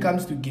 When it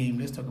comes to game,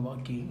 let's talk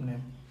about game. Nah.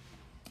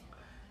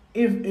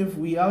 If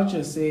we are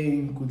just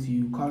saying, Kuti,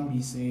 you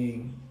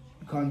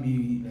can't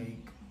be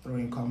like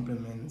throwing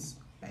compliments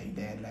like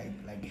that,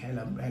 like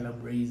hella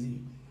brazy.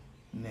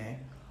 Nah.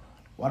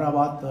 What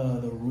about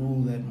the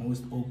rule that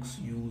most oaks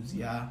use?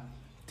 Yeah,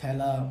 tell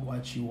her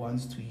what she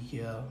wants to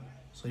hear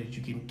so that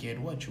you can get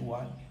what you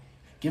want.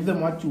 Give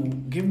them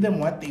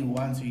what they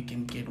want so you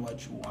can get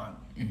what you want.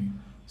 Mm.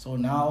 So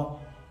now,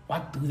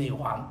 what do they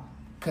want?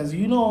 Because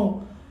you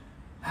know,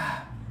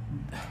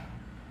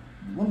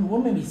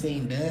 women be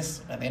saying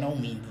this, but they don't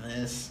mean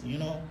this. You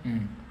know,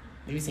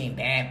 they be saying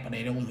that, but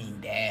they don't mean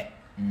that.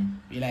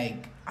 Be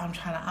like, I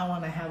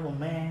want to have a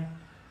man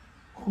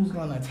who's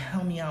gonna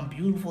tell me I'm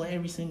beautiful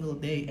every single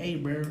day. Hey,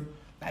 bro,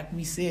 like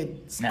we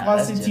said,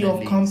 scarcity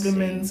of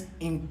compliments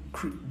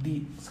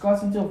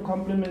scarcity of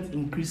compliments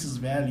increases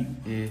value.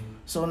 Yeah.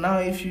 So now,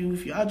 if you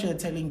out here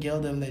telling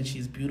girl them that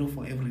she's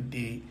beautiful every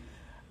day,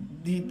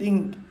 do you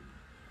think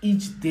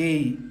each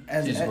day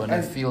She's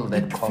gonna feel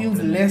that it feels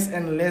compliment? less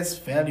and less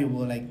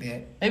valuable like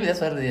that? Maybe that's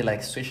why they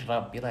like switch it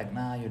up. Be like,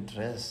 nah, your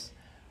dress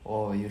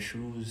or your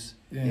shoes,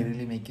 they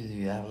really make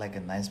you have like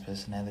a nice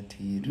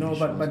personality. It No, really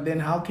but shows. but then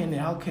how can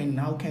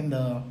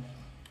the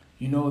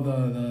you know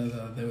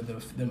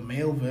the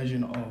male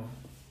version of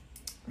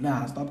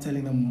stop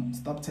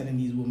telling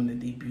these women that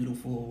they're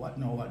beautiful,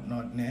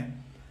 whatnot, nah.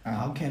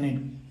 How can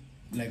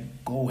it like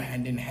go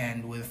hand in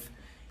hand with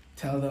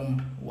tell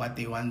them what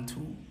they want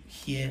to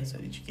hear so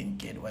that you can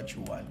get what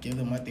you want? Give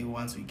them what they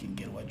want so you can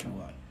get what you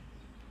want.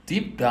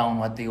 Deep down,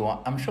 what they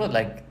want, I'm sure,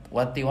 like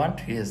what they want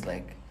to hear is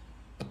like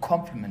a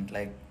compliment,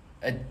 like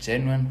a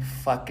genuine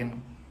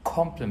fucking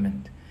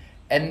compliment.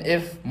 And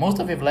if most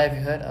of your life you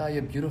heard, oh,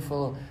 you're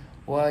beautiful,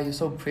 wow, you're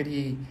so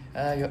pretty,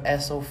 your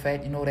ass so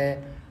fat, you know that,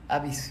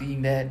 I'll be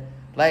seeing that.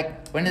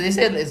 Like when they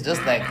say it, it's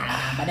just like,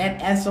 but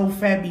that ass so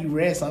fat be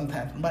rare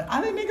sometimes. But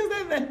other niggas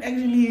that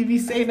actually be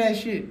saying that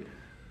shit.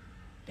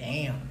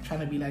 Damn, I'm trying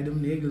to be like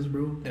them niggas,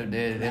 bro. they're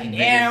Like,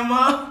 damn,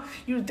 ma,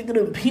 you thinking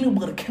of peanut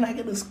butter? Can I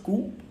get a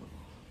scoop?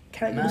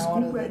 Can I get a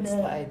scoop right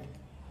now? Like,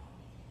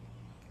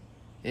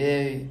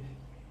 yeah,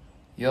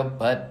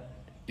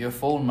 your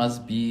phone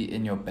must be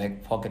in your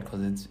back pocket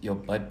because it's your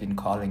butt been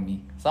calling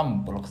me.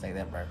 Some blocks like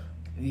that, bro.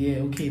 Yeah,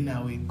 okay,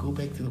 now we go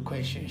back to the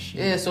question.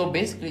 Shit. Yeah, so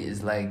basically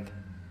it's like,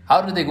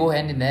 how do they go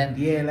hand in hand?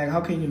 Yeah, like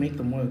how can you make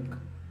them work?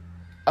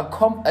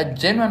 A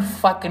genuine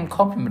fucking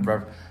compliment,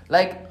 bro.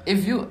 Like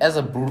if you as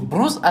a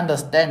Bruce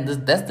understand this,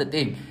 that's the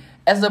thing.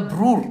 As a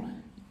brewer,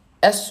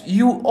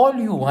 all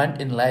you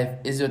want in life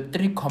is your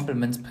 3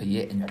 compliments per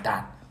year and you're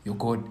done. You're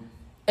good.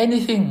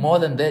 Anything more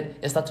than that,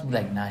 it starts to be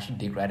like, nah, she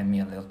dick riding me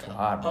a little too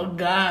hard. Oh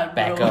God,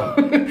 back bro. up.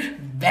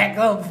 Back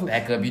up.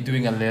 Back up, you're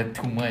doing a little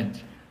too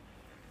much.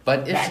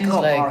 But if Back she's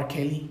up, like, R.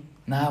 Kelly.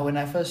 nah, when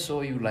I first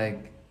saw you,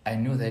 like, I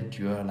knew that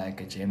you're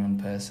like a genuine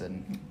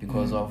person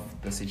because of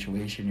the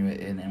situation you were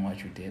in and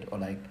what you did, or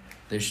like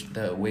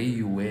the way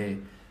you wear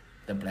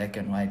the black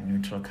and white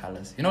neutral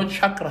colors. You know,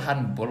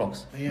 Chakrahan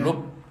Bullocks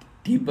look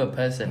deeper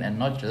person and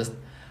not just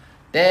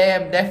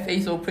Damn, that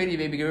face so pretty,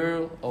 baby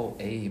girl. Oh,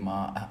 hey,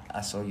 ma,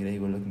 I saw you there.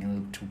 You were looking a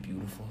little too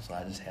beautiful, so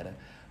I just had a.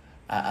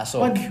 I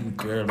saw a cute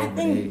girl over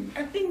there.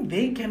 I think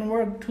they can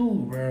work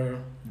too, bro.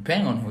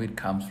 Depending on who it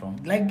comes from.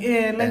 Like we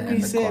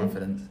and said. The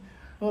confidence.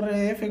 Or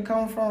if it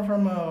comes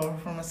from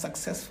a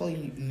successful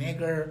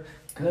nigger,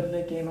 good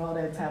looking, all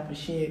that type of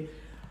shit.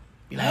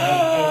 Be like,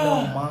 hey,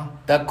 no, ma.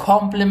 The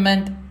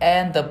compliment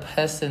and the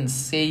person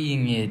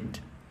saying it.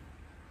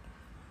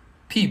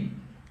 Peep,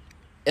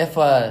 if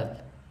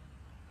a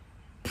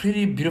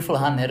pretty beautiful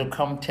hand had to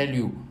come tell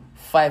you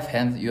 5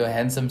 hands you're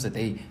handsome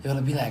today, you're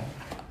gonna be like,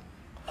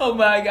 oh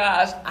my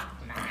gosh.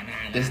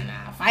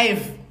 Nah.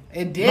 5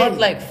 a day. Not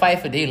like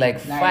 5 a day, like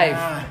 5.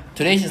 Nah.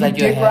 Today she's like,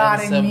 you're Dick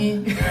riding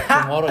handsome. me.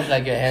 Tomorrow she's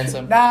like, you're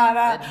handsome.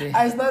 Nah.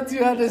 I start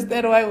to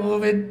understand why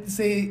women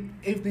say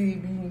if they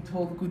being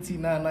told Kuti,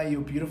 nah,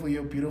 you're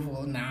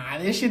beautiful. Nah,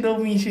 this shit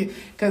don't mean shit.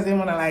 Cause they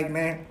wanna like,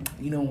 man,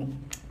 you know,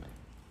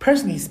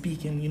 personally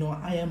speaking, you know,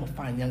 I am a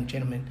fine young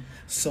gentleman.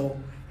 So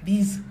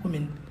these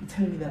women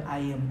tell me that I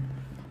am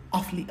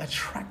awfully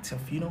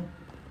attractive, you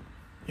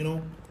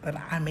know, that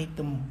I make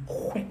them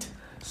quit.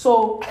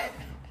 So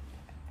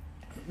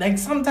like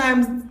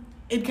sometimes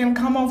it can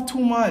come off too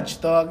much,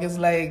 dog. It's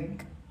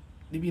like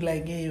they be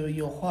like, hey,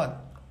 you're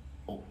hot.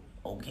 Oh,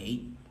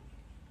 okay.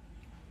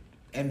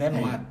 And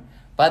then what?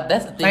 But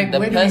that's the thing, Like, the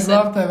where do we go person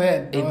after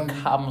that, it dog?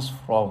 comes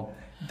from.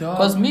 Dog.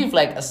 Because me, if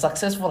like a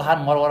successful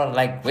hand model,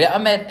 like where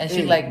I'm at, and she's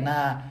Hey. like,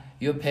 nah,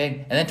 you're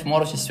paying. And then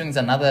tomorrow she swings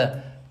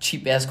another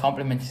cheap ass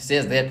compliment. She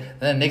says that. And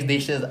then the next day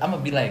she says, I'm gonna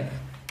be like,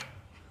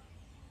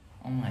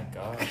 oh my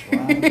gosh,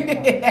 wow.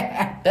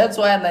 That's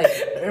why, like,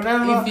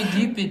 Remember? if you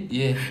keep it,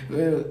 yeah.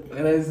 Well,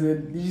 when I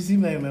said, did you see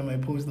my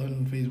post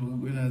on Facebook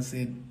when I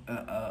said,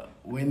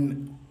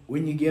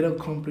 when you get a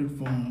compliment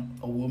from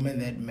a woman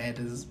that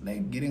matters,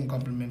 like getting a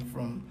compliment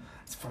from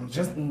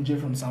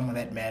someone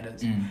that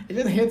matters, it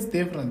just hits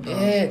different. Bro.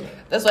 Yeah,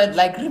 that's why,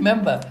 like,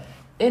 remember,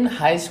 in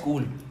high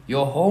school,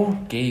 your whole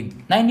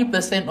game,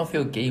 90% of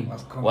your game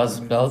was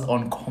built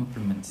on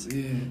compliments.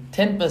 Yeah.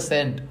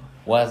 10%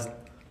 was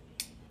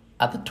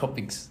other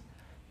topics.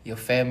 Your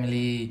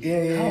family,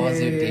 how was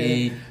your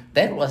day?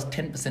 That was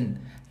 10%.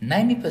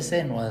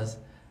 90% was,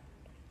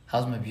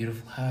 how's my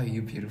beautiful? How are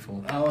you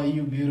beautiful? How are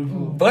you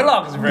beautiful?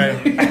 Bullocks, bro.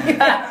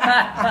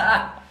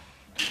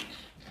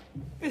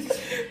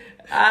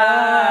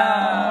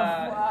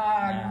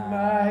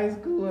 High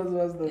school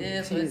was the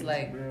Yeah, so it's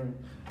like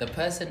the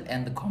person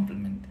and the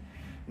compliment.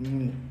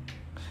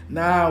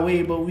 Nah,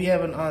 wait, but we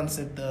haven't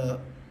answered the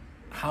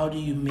how do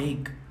you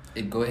make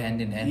It go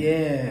hand in hand.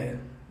 Yeah.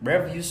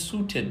 Bruv, you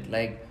suited.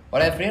 Like,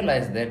 what I've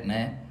realized that,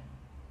 nah,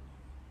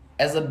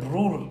 as a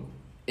brewer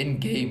in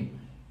game,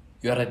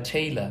 you're a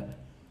tailor.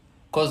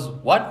 Because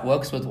what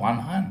works with one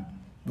hand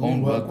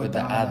won't work with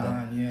the other.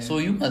 hand, yeah. So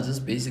you must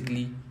just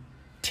basically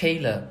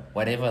tailor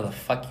whatever the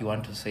fuck you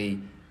want to say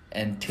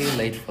and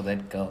tailor it for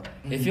that girl.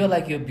 If you're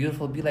like, you're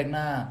beautiful, be like,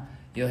 nah,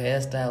 your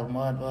hairstyle,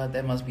 what,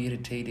 that must be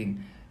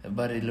irritating.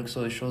 But it looks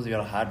so, it shows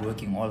you're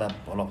hardworking, all that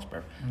bollocks,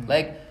 bro.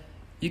 Like,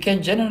 you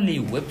can generally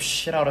whip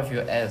shit out of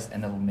your ass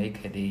and it'll make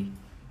her day.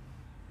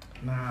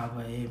 Nah,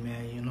 but hey,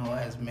 man, you know,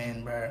 as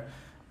men, bro,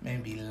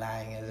 men be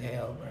lying as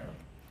hell, bro.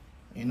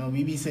 You know,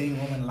 we be saying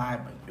women lie,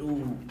 but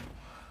dude,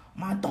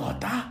 my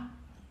daughter,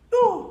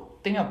 no.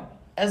 Think of,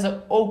 as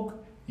an oak,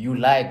 you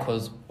lie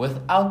because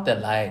without the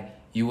lie,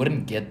 you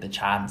wouldn't get the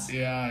chance.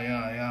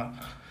 Yeah.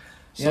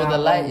 So the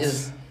lie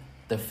is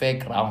the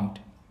fake round.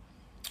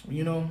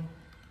 You know?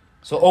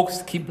 So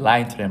oaks keep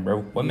lying to them, bro.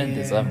 Women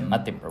deserve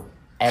nothing, bro.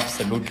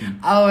 Absolutely.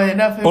 Oh,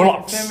 enough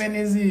Bullocks.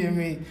 feminism,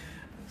 me.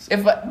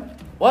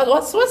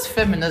 What's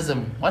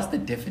feminism? What's the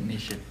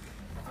definition?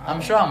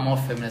 I'm sure I'm more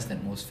feminist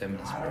than most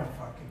feminists, I bro. don't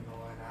fucking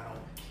know and I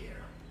don't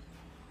care.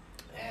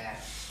 Yeah.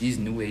 These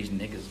new age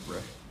niggas, bro.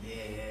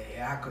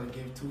 Yeah, I could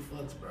give 2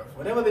 fucks, bro.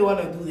 Whatever they want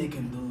to do, they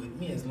can do with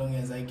me as long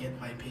as I get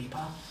my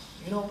paper.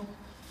 You know?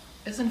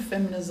 Isn't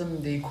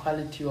feminism the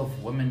equality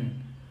of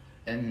women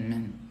and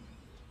men?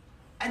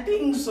 I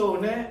think so,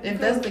 nah. If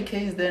that's the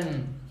case,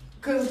 then...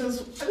 Because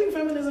I think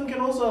feminism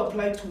can also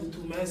apply to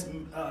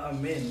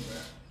men,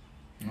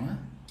 bro. What?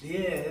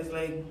 Yeah, it's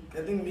like,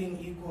 I think being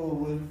equal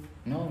with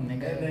No,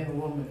 nigga. men and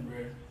women,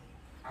 bro.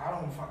 I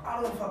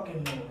don't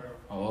fucking know, bro.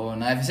 Oh,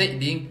 now if you say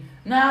being...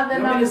 Nah,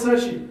 then Let me I'm...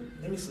 search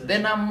it.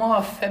 Then I'm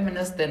more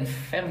feminist than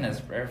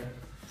feminist, bro.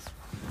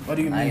 What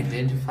do you mean? I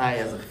identify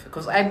as a...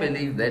 Because I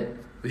believe that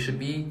we should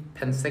be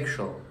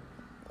pansexual.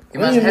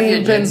 What do you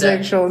mean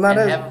pansexual? Not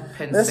Not have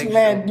that's pansexual.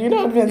 mad. Do you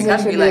know what You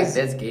can't be pansexual like, is?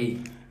 that's gay.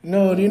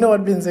 No, do you know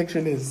what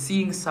pansexual is?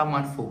 Seeing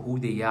someone for who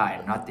they are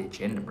and not their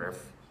gender, bro.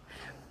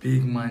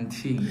 Big man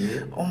thing,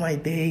 yeah? Oh my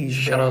days,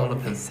 Shout bro. out all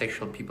the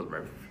pansexual people,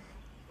 bro.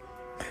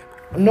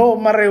 No,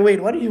 Mare,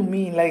 wait, what do you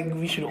mean? Like,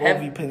 we should all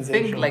be pansexual?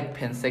 Think like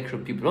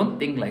pansexual people. Don't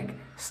think like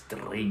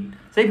straight.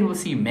 Say people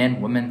see men,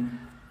 women.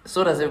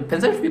 So does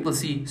pansexual people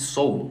see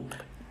soul.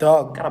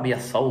 Dog. Gotta be a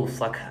soul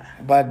sucker.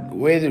 But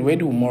where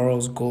do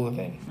morals go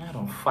then? I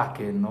don't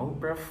fucking know,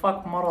 bro.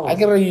 Fuck morals. I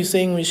get what you're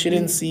saying. We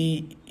shouldn't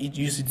see it.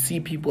 You should see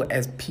people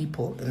as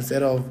people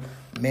instead of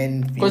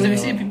men. Because if you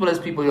see female. people as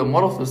people, your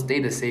morals will stay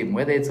the same,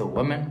 whether it's a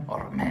woman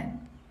or a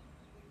man.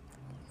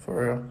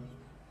 For real.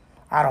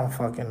 I don't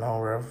fucking know,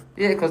 bro.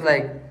 Yeah, because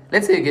like,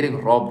 let's say you're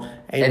getting robbed,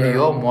 Hey, and bro.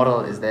 your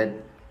moral is that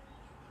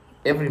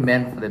every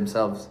man for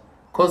themselves.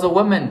 Because a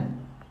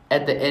woman,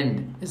 at the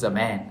end, is a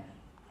man.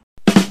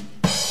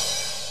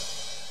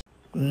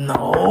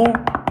 No.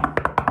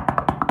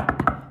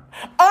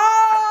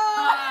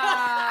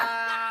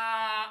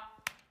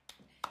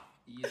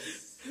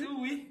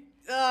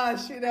 Ah,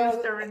 shit, that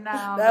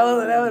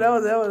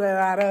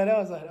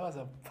was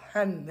a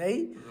pun,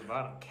 eh?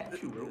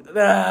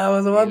 Nah, I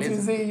was about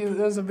to say it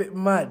was a bit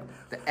mad.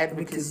 The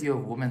advocacy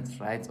of women's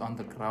rights on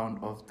the ground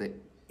of the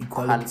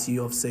Equality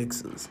of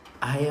sexes.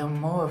 I am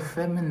more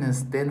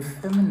feminist than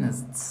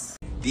feminists.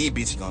 These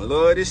bitches gonna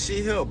love this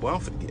shit here, boy.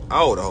 I'm finna get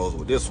all the hoes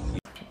with this one.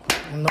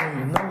 No,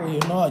 you're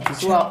not. You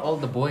Who are all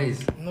the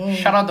boys? No.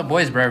 Shout out the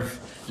boys, bruv.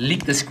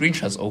 Leak the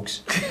screenshots,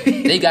 Oaks.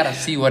 They gotta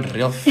see what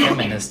real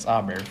feminists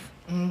are, bruv.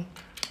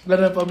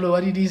 Pablo,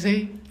 what did he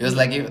say? It was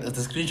like if the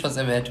screenshots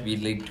ever had to be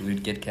leaked,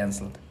 we'd get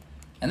cancelled.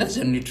 And that's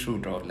generally true,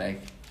 though. Like,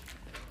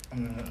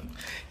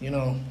 You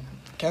know,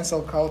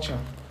 cancel culture,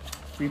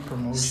 free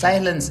promotion.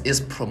 silence is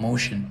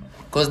promotion.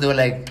 Because they were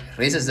like,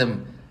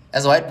 racism,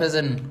 as a white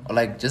person, or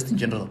like just in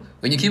general,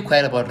 when you keep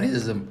quiet about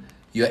racism,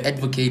 you're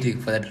advocating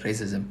for that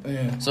racism.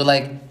 Yeah. So,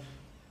 like,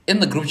 in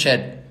the group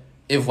chat,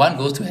 if one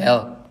goes to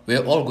hell,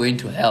 we're all going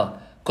to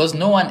hell. Because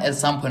no one at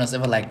some point was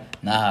ever like,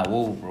 nah,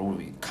 whoa, bro,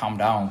 calm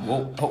down.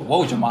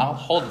 Whoa, Jamal,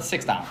 hold the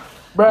six down.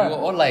 Bruh. We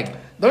were all like,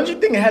 Don't you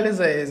think hell is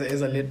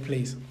a lit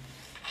place?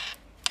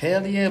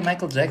 hell yeah,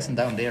 Michael Jackson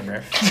down there,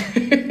 bruh.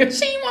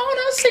 She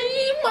wanna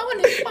see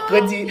money fall.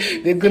 But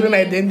they couldn't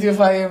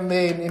identify him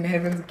there in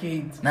Heaven's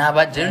Gate. Nah,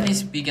 but generally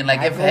speaking,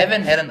 like, if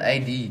Heaven had an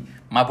ID,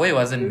 my boy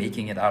wasn't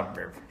making it out,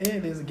 bruh. Yeah,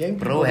 there's a gang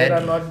Bro people that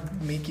had- are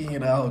not making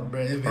it out,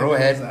 bro. If Bro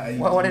Heaven's had, ID.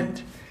 what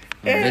did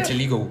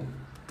Vitiligo?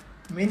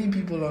 Many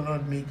people are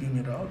not making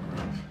it out,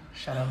 bro.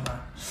 Shut up, man.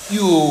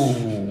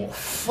 You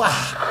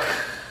fuck.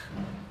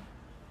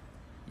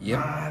 Yep.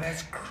 Ah,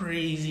 that's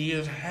crazy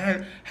as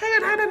hell.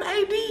 Heaven had an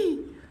ID.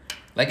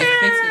 Like, if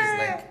Texas,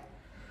 like,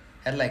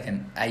 had, like,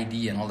 an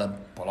ID and all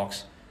that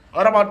bollocks.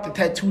 What about the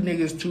tattoo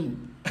niggas too?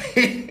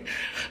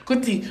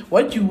 Kuti,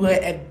 what you were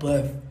at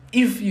birth,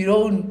 if you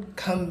don't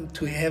come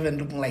to heaven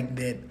looking like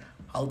that,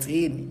 I'll tell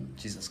you.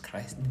 Jesus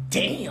Christ.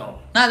 Damn.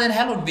 Nah, then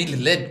hell would be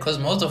lit, because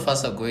most of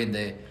us are going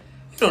there.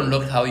 You don't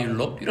look how you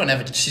look. You don't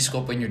have a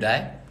cheese-scope when you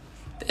die.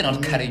 They're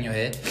not cutting your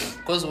hair.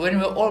 Because when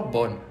we're all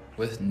born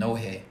with no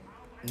hair,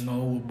 No,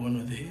 we're born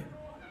with hair.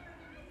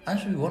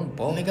 actually, we weren't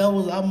born. Nigga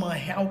was out my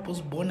help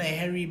was born a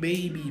hairy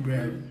baby,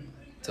 bro.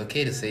 It's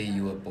okay to say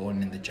you were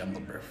born in the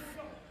jungle, bruv.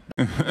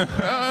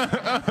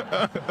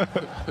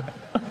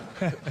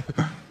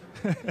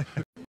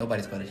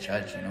 Nobody's got a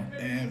judge, you know?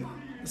 Damn,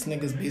 this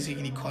nigga's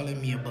basically calling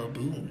me a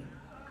baboon.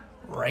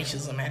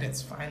 Racism at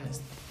its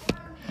finest.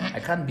 I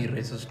can't be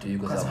racist to you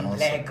because Cause I'm I'm also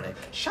black. black.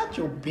 Shut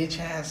your bitch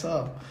ass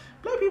up.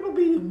 Black people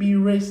be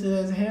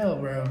racist as hell,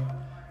 bro.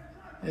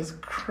 It's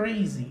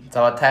crazy. It's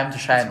our time to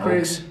shine, It's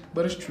crazy, Oaks.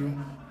 but it's true.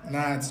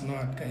 Nah, it's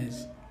not,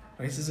 guys.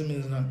 Racism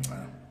is not.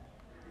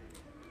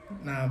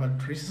 Nah, but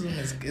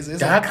racism is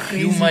Dark a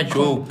crazy humor con-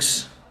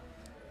 jokes.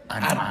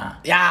 Nah.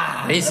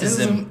 Yeah,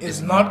 Racism is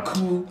is not not.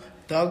 cool.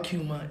 Dark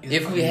humor is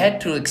If cool. we had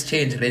to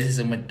exchange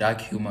racism with dark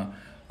humor,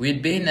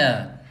 we'd be in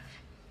a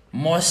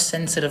more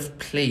sensitive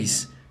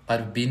place, but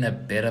we'd be in a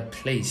better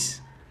place.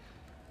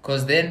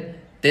 Because then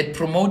they'd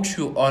promote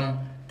you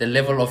on the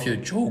level of your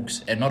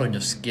jokes and not on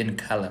your skin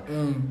color.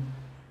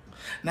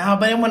 Nah,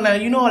 but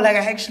when you know, like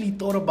I actually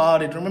thought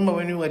about it. Remember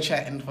when we were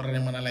chatting for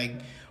them, and like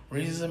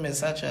racism is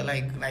such a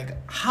like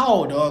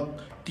how, dog?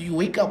 Do you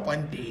wake up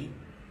one day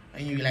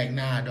and you're like,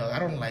 nah, dog, I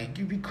don't like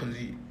you because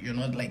you're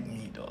not like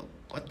me, dog.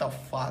 What the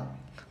fuck?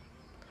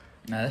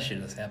 Nah, that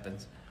shit just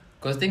happens.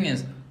 Because thing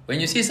is, when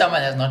you see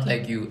someone that's not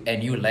like you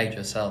and you like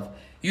yourself,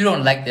 you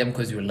don't like them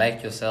because you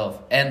like yourself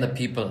and the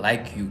people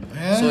like you.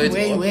 So it's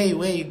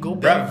Wait, go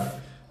back. Bruv,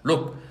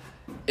 look,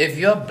 if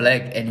you're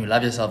black and you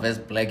love yourself as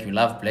black, you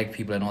love black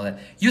people and all that,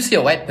 you see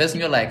a white person,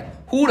 you're like,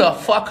 who the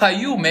fuck are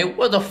you, man?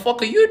 What the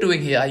fuck are you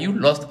doing here? Are you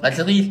lost?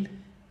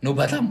 No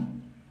batam.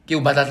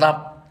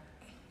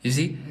 You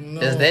see?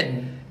 There's that.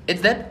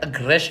 It's that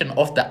aggression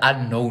of the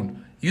unknown.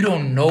 You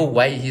don't know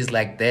why he's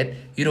like that.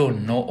 You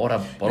don't know all the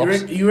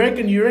bollocks. You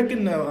reckon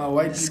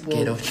white people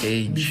Scared of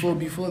change.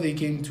 before they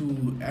came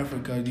to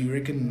Africa, do you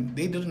reckon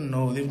they didn't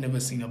know? They've never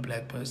seen a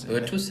black person.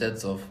 There were two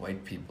sets of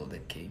white people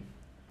that came,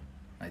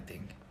 I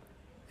think.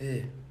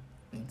 Yeah.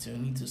 You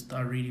need to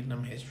start reading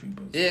them history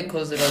books. Yeah,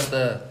 because it was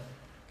the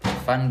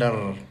Van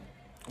Van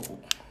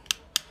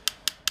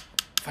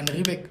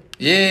Riebeck.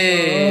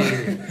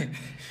 Yeah.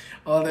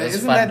 Oh, It was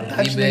isn't Van that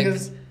Dutch Riebeck.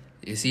 niggas?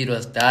 You see, it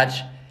was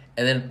Dutch.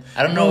 And then,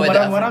 I don't know No,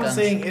 whether what I'm Africans-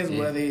 saying is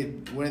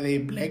yeah. were they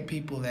black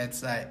people that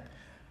side?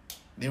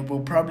 There were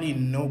probably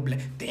no black.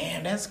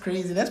 Damn, that's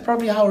crazy. That's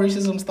probably how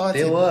racism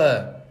started. They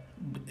were.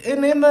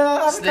 in the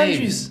other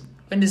countries. Slaves.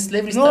 When the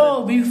slavery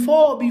No,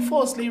 started.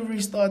 before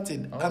slavery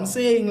started. I'm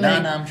saying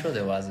like Nah, I'm sure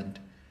there wasn't.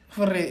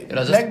 For It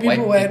was black just white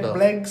people were people.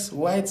 blacks,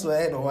 whites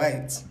were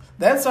whites.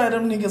 That's why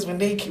them niggas when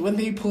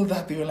they pulled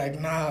up, they were like,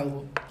 nah,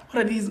 what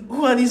are these?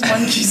 Who are these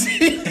monkeys?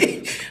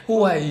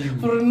 Who are you?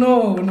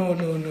 No.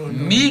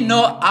 Me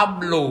no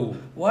hablo.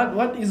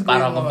 What is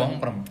going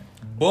on?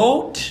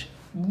 Boat.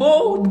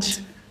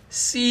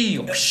 Sea.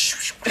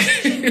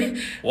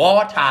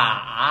 Water.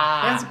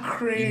 That's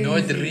crazy. No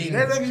drink.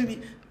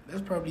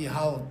 That's probably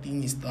how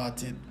thingy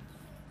started.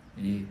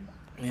 Yeah.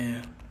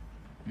 Yeah.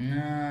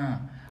 Nah.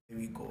 Here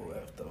we go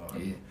after all.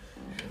 Yeah.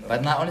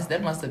 But now, honestly,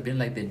 that must have been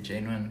like the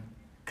genuine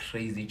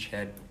crazy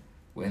chat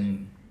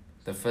when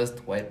the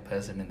first white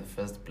person and the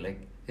first black.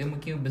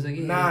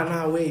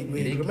 Nah, wait.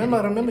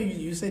 Remember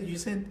you said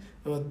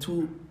there were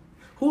two.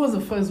 Who was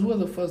the first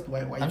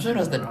white? I'm sure it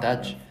was the people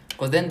Dutch. around?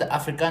 Because then the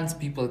Afrikaans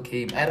people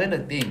came. I read a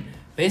thing.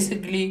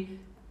 Basically,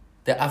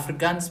 the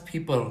Afrikaans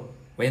people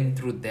went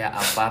through their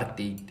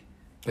apartheid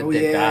with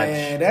the Dutch.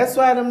 Yeah, that's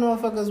why them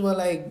motherfuckers were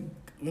like,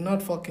 we're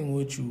not fucking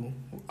with you.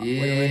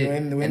 Yeah,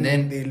 When and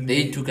then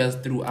they took us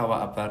through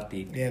our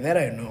apartheid. Yeah, that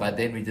I know. But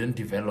then we didn't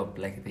develop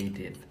like they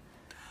did.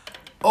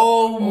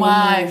 Oh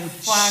my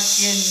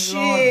fucking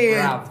lord,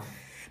 bruv.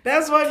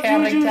 That's what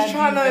Juju's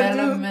trying to do.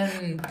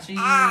 Development.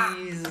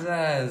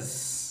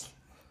 Jesus.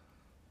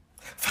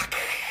 Fuck.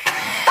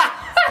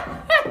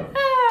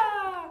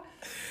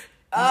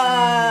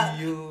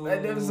 You.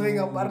 And them saying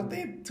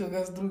apartheid took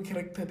us through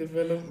character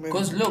development.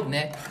 Because look,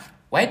 ne,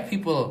 white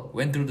people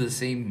went through the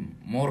same,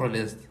 more or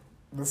less,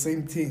 The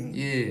same thing.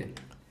 yeah,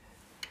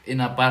 in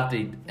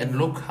apartheid. And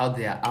look how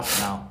they are up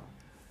now.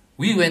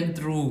 We went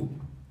through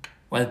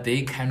what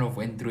they kind of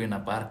went through in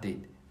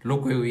apartheid.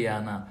 Look where we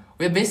are now.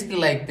 We're basically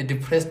like the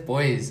depressed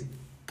boys.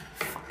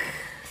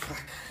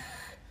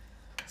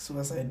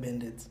 Suicide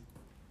bandits.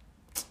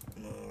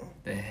 No.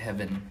 The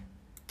heaven.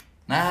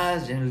 Nah,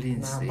 it's generally Nah,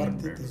 insane,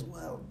 apartheid bro. is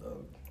wild,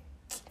 dog.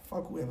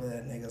 Fuck whoever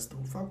that nigga's do.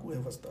 Fuck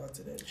whoever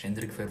started that shit.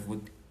 Hendrik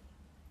Verwoerd.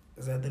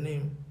 Is that the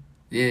name?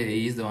 Yeah,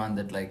 he's the one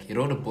that like he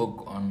wrote a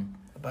book on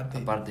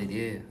Apartheid. apartheid.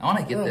 Yeah, I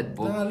wanna get that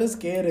book. Nah, let's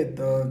get it,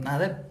 dog. Nah,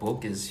 that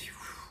book is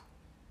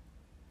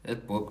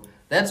that book.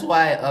 That's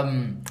why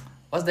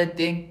what's that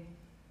thing?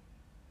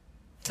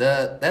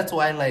 That's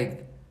why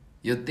like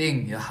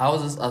your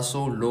houses are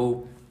so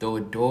low. The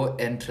door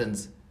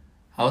entrance,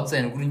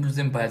 outside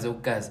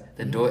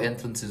the door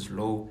entrance is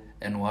low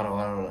and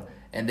whatever,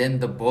 and then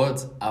the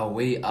boards are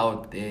way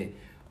out there,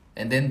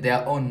 and then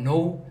they're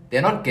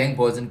not gang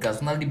boards in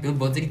personality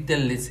billboards.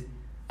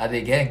 Are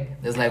they gang?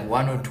 There's like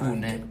one or two, I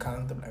ne? can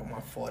count them like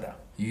my father.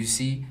 You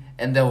see,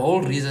 and the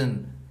whole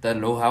reason the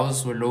low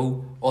houses were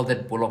low, all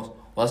that bullocks,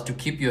 was to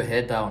keep your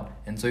head down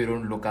and so you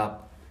don't look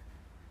up.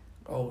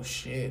 Oh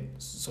shit.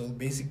 So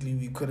basically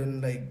we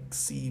couldn't like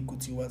see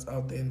Kuti what's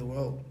out there in the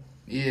world.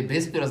 Yeah,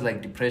 basically it was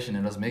like depression.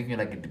 It was making you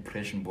like a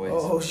depression boy.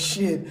 Oh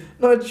shit.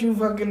 Not you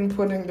fucking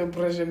putting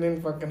depression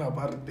in fucking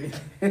apartheid.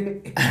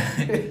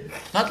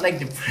 Not like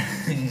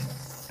depression.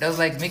 It was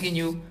like making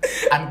you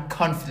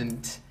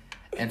unconfident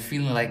and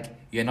feeling like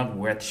you're not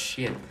worth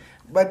shit.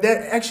 But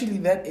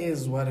that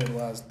is what it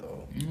was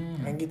though.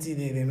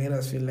 They made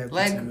us feel like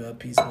we were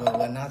peaceful,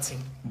 we're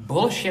nothing.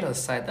 Bullshit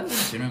aside,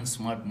 that's a genuine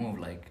smart move.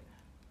 Like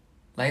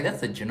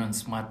that's a genuine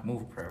smart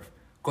move, bruv.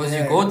 Because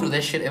you go through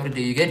that shit every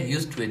day, you get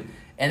used to it.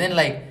 And then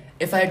like,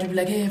 if I had to be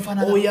like, hey,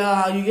 oh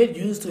yeah, you get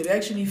used to it.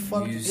 Actually, you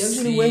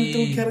actually went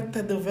through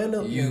character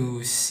development.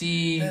 You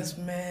see. That's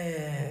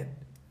mad.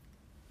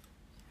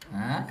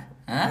 Huh?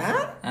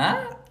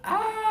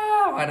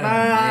 What a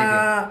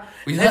nigga.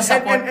 We don't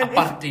support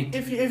apartheid.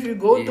 If you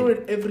go through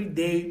it every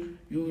day,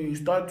 you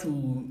start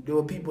to. There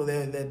were people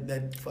there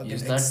that fucking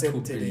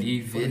accepted it.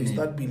 You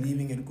start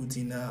believing in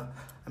Kuti now.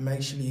 I'm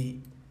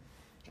actually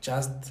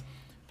just.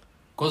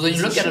 Because when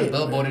you look at a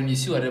billboard and you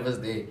see whatever's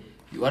there,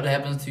 what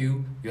happens to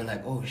you? You're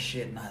like, oh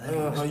shit, nah,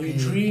 that are you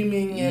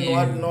dreaming and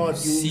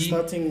whatnot? You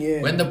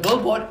starting, When the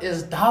billboard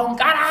is down,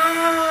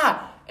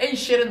 ain't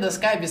shit in the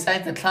sky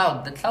besides the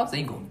cloud. The clouds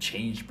ain't gonna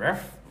change, bruv.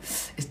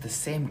 It's the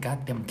same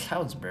goddamn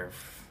clouds, bruv.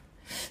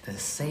 The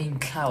same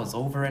clouds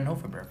over and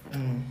over, bruv.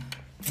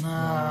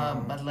 Nah,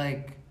 but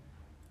like,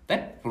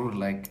 that, bro,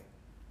 like,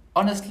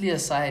 honestly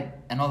aside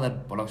and all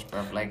that bollocks,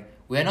 bruv, like,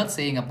 we're not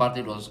saying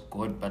apartheid was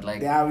good, but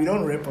like... Yeah, we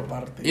don't rip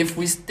apartheid. If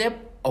we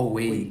step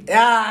away...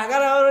 I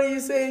gotta what are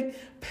you saying?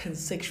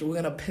 Pansexual. We're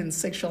gonna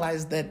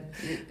pansexualize that.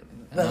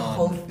 The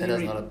whole theory. That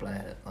does not apply.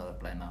 That does not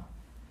apply now.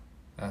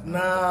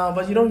 Nah,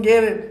 but you don't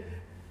get it.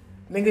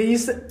 Nigga, you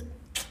said...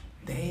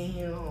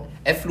 Damn.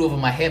 It flew over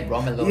my head, bro.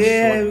 I'm a little short.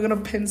 We're gonna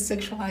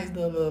pansexualize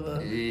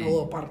the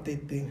whole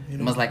apartheid thing. You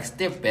must like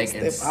step back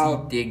and see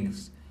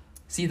things.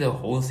 See the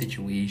whole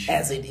situation.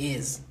 As it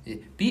is.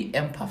 Be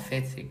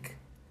empathetic.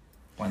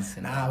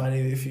 But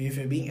if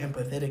you're being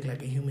empathetic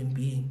like a human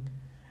being,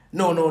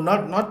 no,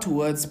 not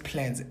towards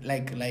plans.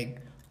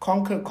 Like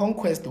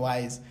conquest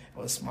wise, it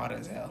was smart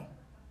as hell.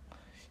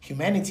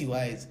 Humanity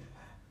wise,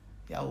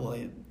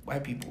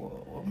 white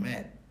people were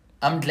mad.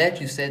 I'm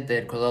glad you said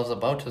that because I was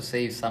about to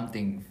say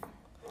something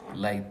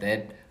like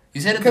that.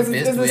 You said it the best way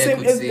I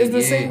could say. It's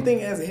the same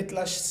thing as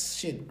Hitler's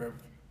shit, bro.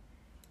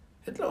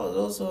 Hitler was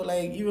also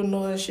like, even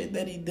though the shit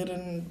that he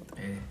didn't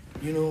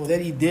you know,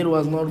 that he did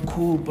was not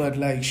cool, but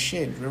like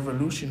shit,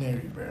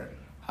 revolutionary, bro.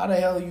 How the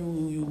hell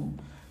you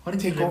What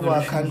did take he over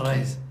a country?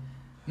 revolutionize?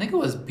 Nigga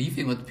was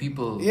beefing with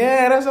people.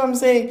 Yeah, that's what I'm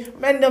saying.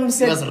 Man, them He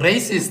said was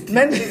racist.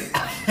 man,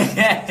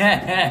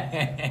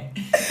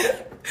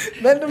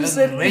 man them That's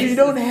said if you racist.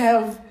 don't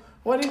have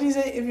what did he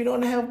say? If you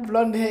don't have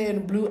blonde hair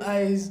and blue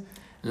eyes,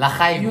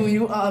 Lachaim.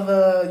 you are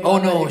the Oh,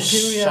 are no, the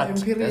shut.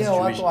 That's imperial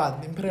Jewish.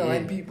 imperial Yeah.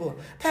 white people.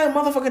 That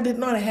motherfucker did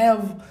not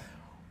have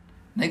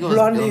Nigga was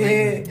blonde building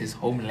hair. his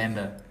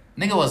homelander.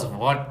 Nigga was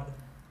what?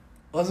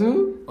 was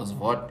who? Was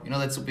what? You know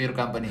that superhero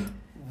company?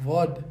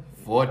 Vod.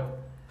 What?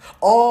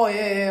 Oh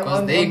yeah, Because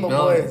on they the built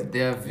boys.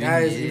 their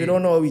Guys, if video. you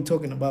don't know what we're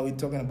talking about,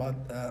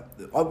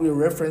 what we're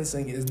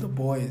referencing is The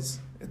Boys.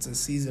 It's a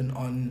season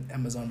on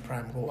Amazon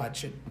Prime. Go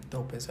watch it.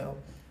 Dope as hell.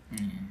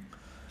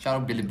 Shout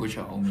out Billy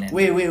Butcher, Homeland.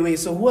 Wait.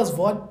 So who was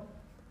Vod?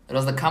 It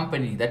was the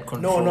company that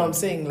controlled. No, I'm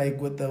saying like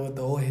with the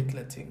whole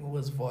Hitler thing. Who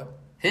was Vod?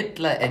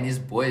 Hitler and his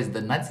boys,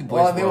 the Nazi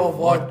boys, Oh, they were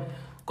what?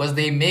 Because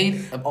they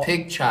made a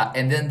picture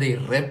and then they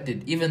ripped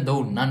it, even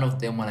though none of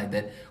them were like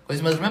that. Because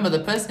you must remember, the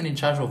person in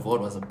charge of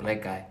Vod was a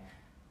black guy.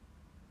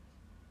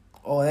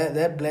 Oh,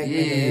 that black Yeah,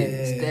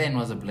 nigga. Stan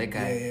was a black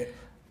guy. Yeah.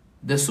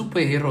 The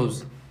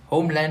superheroes,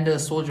 Homelander,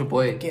 Soldier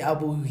Boy, Okay,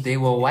 Abu. they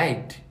were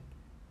white.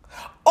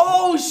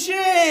 Oh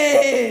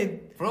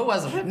shit! Bro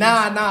was ripping.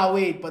 Nah,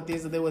 wait. But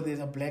there's a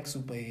black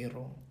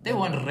superhero. They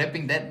weren't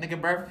rapping that nigga,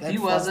 bro. That He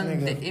fast wasn't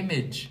nigga. the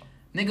image.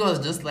 Nigga was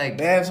just like,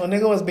 Damn, so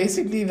nigga was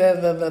basically the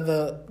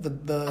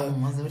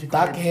what's it- what do you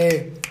call dark it?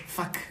 hair.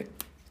 fuck.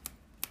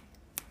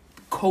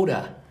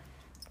 Coda.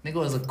 Nigga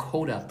was a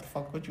coda.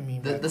 Fuck, what you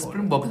mean? The by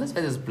Springbok, that's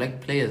why there's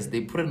black players.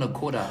 They put in a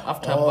coda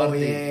after Oh apartheid.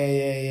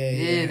 yeah.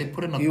 Yeah, they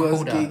put in a he was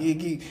coda.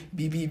 B.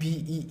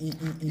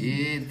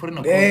 Yeah, they put in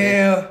a coda.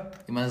 Damn.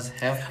 You must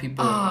have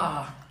people.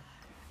 Ah,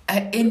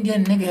 An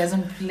Indian nigga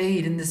hasn't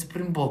played in the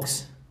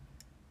Springboks.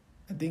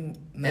 I think.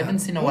 I haven't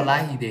seen a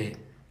Wallahi there.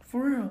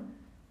 For real.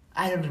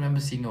 I don't remember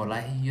seeing a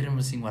Wallahi. You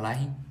remember seeing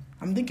Wallahi?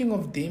 I'm thinking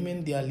of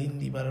Damien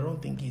Dialindi, but I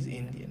don't think he's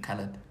Indian.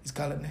 Colored. He's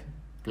colored, ne?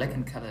 Black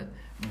and colored.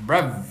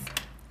 Bruv.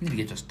 You need to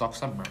get your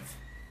stocks up, bruv.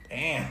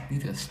 Damn. You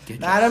need to just get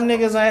Nah, your them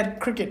niggas I had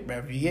cricket,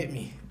 bruv. You get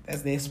me?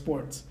 That's their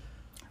sports.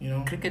 You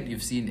know? Cricket,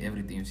 you've seen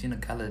everything. You've seen a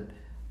colored.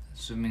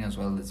 Swimming as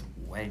well, it's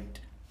white.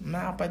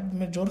 Nah, but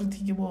majority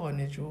give on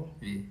it, Joe.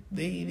 Yeah.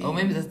 They Oh,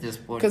 maybe that's their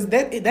sport. because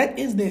that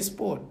is their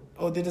sport.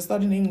 Or did it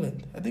start in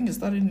England? I think it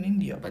started in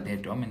India. But they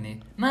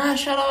dominate. Nah,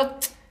 shout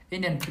out.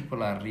 Indian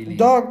people are really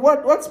Dog,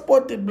 what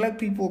sport did black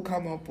people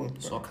come up with?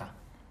 Bro? soccer.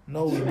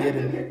 No, we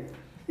didn't.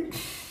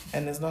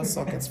 And it's not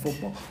soccer, it's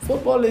football.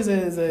 Football is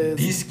a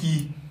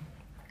Disky.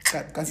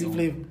 kasi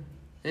flavor.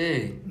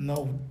 Hey.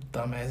 No,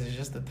 dumbass. It's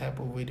just the type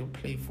of way to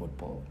play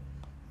football.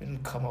 We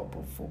didn't come up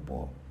with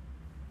football.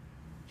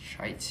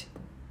 Shite.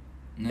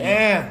 No.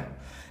 Damn.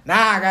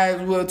 Nah, guys,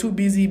 we were too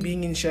busy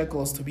being in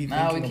shekels to be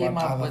Nah, we thinking came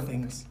about up other with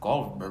things.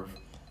 golf, bro.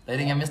 I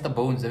think I Mr.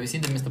 Bones. Have you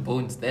seen the Mr.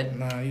 Bones? That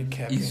Nah, you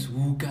capping.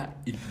 Isuga.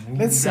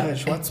 Let's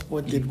search. What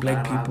sport did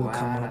black people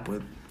come up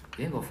with?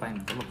 You ain't gonna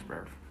find bullocks, bro.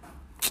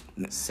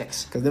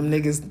 Sex. Cause them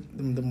niggas,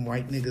 them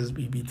white niggas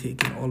be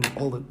taking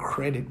all the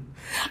credit.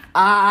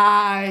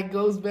 It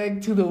goes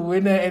back to the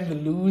winner and the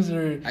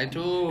loser. I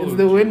told It's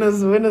the winner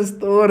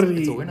story.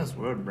 It's a winner's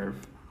world, bro.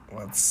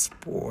 What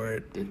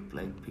sport? Did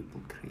black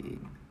people create?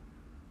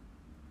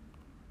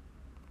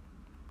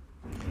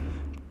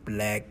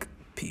 Black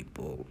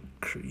people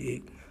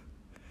create.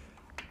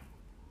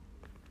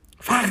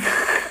 Fuck.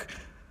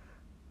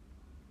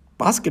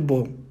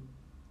 Basketball.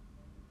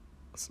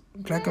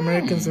 Black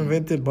Americans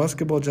invented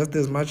basketball just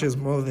as much as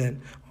more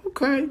than.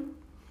 Okay.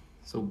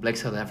 So black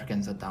South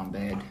Africans are down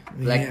bad.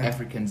 Black Yeah.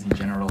 Africans in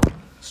general,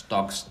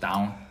 stocks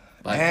down.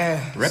 But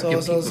Yeah. rep your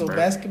people, So bro.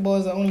 basketball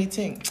is the only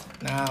thing.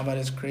 Nah, but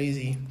it's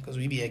crazy because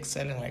we be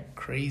excelling like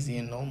crazy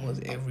in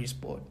almost every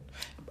sport.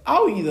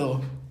 Are we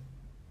though?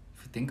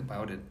 If you think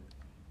about it,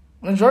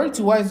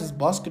 Majority wise is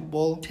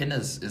basketball.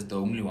 tennis is the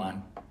only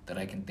one that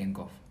I can think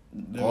of.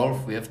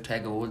 Golf, we have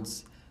Tiger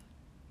Woods.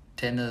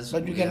 Tennis,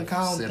 But you we can have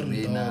count them,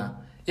 Serena.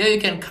 Yeah, you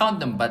can count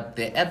them, but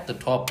they're at the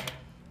top,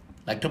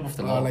 like top of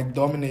the log. Like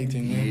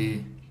dominating. Yeah. Yeah.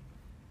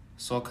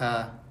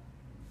 Soccer,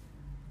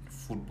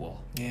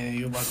 football,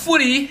 You're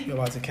footy,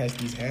 about to catch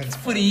these hands.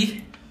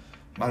 footy.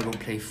 About to go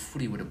play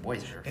footy with the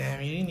boys, bro.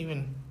 Damn, you didn't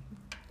even.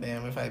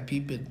 Damn, if I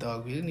peep it,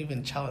 dog, we didn't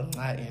even challenge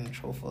my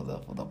intro for the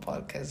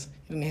podcast.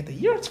 You didn't hit the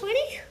Euro 20.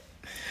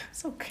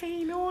 It's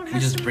okay, no one has We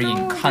just to bringing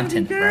know,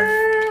 content, baby bro.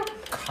 girl.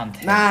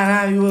 Content.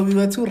 Nah, we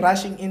were too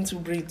rushing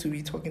into to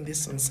be talking this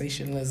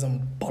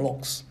sensationalism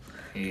bollocks.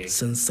 Yeah.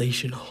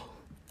 Sensational.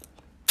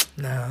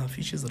 Nah,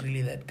 Future's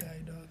really that guy,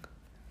 dog.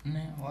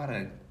 Man, what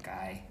a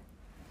guy.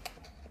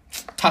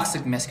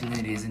 Toxic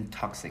masculinity isn't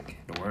toxic.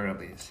 The world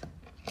is.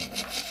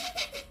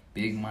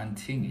 Big man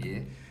thing, yeah.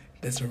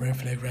 That's a red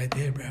flag right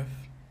there, bruv.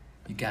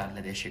 You gotta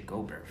let that shit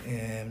go, bro.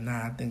 Yeah,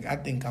 nah, I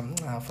think I'm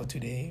for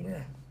today,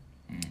 bruh.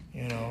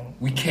 You know,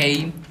 We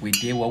came, we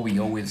did what we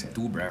always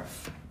do, bro.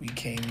 we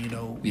came, you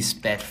know, We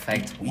spat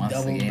facts we once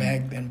double again.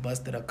 backed and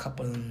busted a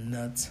couple of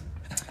nuts.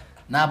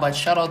 Nah, but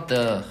shout out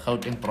the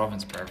Gauteng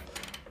province, bro.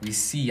 we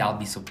see y'all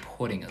be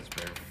supporting us,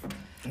 bro.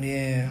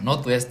 Yeah.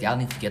 Northwest, y'all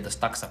need to get the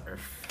stocks up, bro.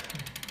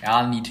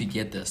 Y'all need to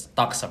get the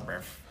stocks up,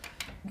 bro.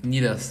 You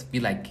need to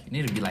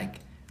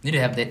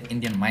have that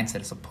Indian mindset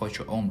to support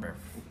your own, bro.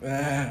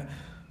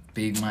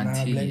 Big man,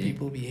 Nah, T. black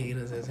people be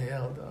haters as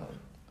hell, dog.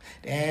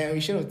 Damn, we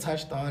should have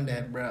touched on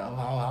that, bro.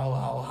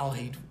 How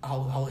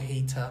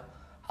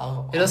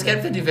It was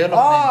character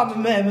development. Oh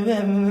man.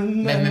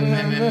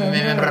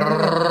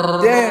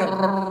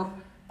 Damn.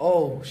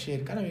 Oh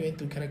shit! Kind of went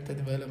through character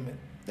development.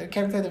 That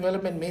character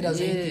development made us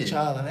hate each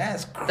other.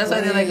 That's crazy. That's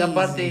why they're like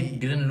apartheid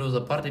didn't lose,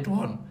 apartheid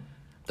won.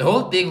 The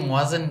whole thing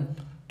wasn't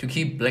to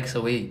keep blacks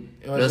away.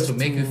 It was to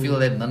make you feel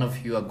that none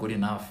of you are good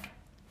enough.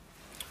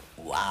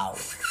 Wow.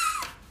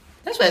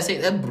 That's why I say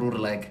that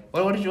brutal. Like,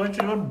 what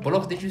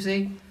Bullock did you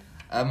say?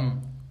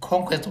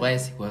 Conquest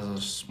wise, he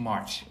was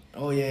smart.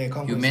 Oh yeah,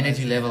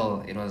 humanity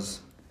level, it was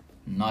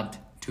not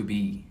to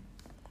be.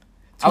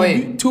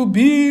 To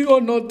be or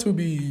not to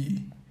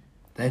be?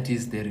 That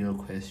is the real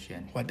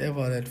question.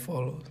 Whatever that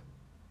follows.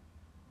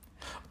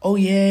 Oh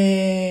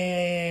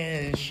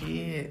yeah,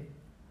 shit.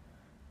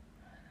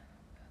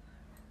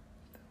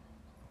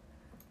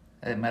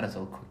 I might as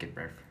well cook it,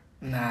 bro.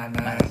 Nah.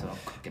 Might as well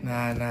cook it.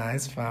 Nah,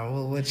 it's fine.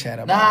 We'll chat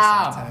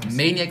about it sometimes.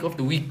 Maniac of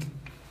the week.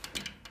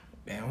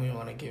 Man, we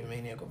want to give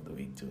Maniac of the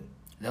Week too.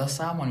 There was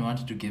someone we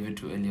wanted to give it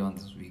to earlier on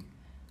this week.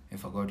 I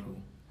forgot who.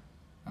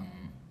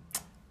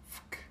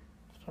 Fuck.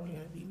 It's probably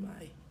gonna be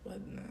but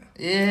nah.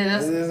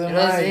 Yeah, it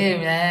was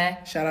him,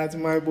 man. Shout out to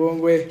my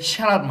Bongwe.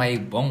 Shout out my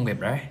Bongwe,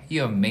 bro.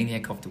 You're a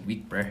Maniac of the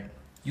Week, bro.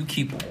 You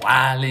keep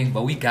wilding,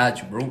 but we got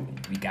you, bro.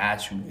 We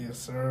got you. Yes,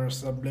 sir.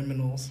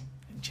 Subliminals.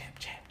 Jab.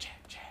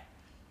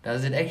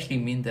 Does it actually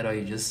mean that, or are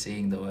you just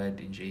saying the word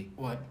in J?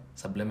 What?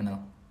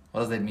 Subliminal.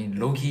 What does that mean?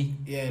 Low-key?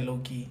 Yeah,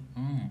 low-key.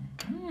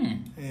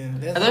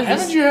 Yeah.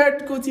 Haven't you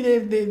heard, Kuti,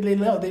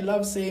 they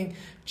love saying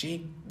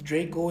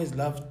Drake always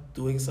loved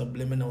doing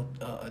subliminal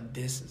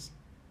disses.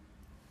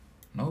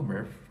 No,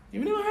 bro.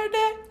 You've never heard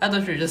that? I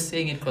thought you were just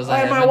saying it because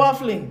am I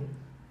waffling?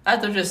 I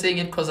thought you were saying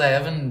it because I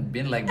haven't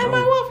been like, bro. Am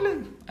I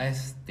waffling? I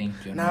think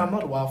you're Nah, I'm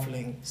not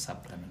waffling.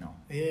 Subliminal.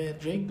 Yeah,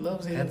 Drake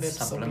loves hitting that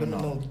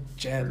subliminal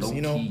jabs, Low-key.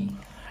 you know.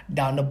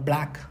 Down the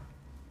block.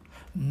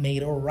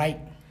 Made her right.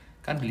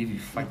 Can't believe you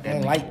fucked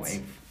that Lights.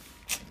 wife.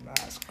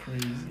 That's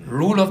crazy.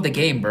 Rule of the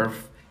game, bruv.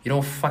 You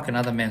don't fuck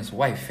another man's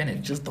wife,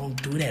 innit? Just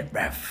don't do that,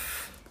 bruv.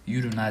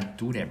 You do not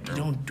do that, bro.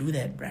 You don't do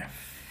that, bruv.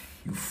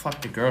 You fuck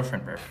the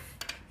girlfriend, bruv.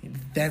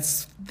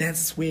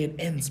 That's where it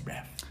ends,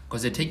 bruv.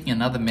 Because they're taking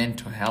another man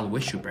to hell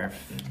with you, bruv.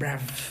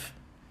 Bruv.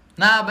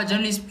 Nah, but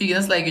generally speaking,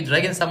 that's like you're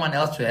dragging someone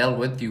else to hell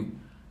with you.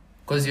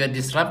 Because you're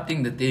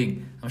disrupting the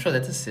thing. I'm sure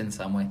that's a sin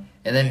somewhere.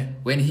 And then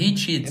when he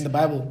cheats... In the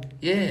Bible.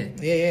 Yeah.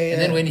 Yeah.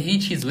 And then when he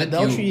cheats with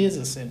adultery you... is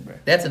a sin, bruv.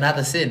 That's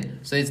another sin.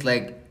 So it's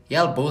like,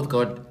 y'all both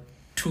got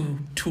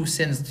two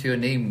sins to your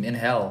name in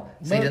hell.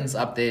 Satan's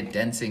up there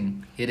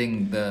dancing,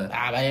 hitting the...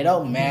 But it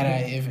don't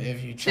matter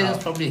if you try.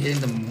 Satan's probably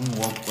hitting the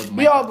moonwalk with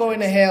We all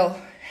going to hell.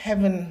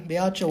 Heaven, they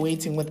out here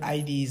waiting with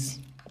IDs.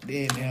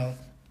 They're in hell.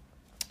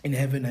 In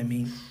heaven, I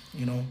mean.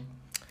 You know.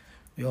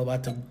 We all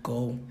about to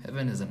go.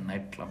 Heaven is a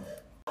nightclub.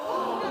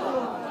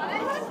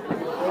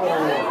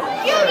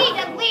 You need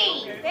to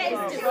leave. That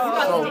is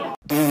disgusting.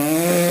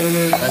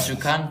 But you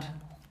can't.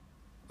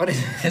 What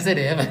is it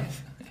heaven?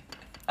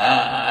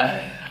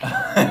 I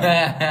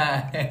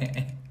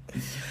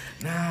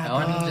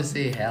wanted to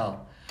say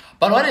hell.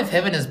 But what if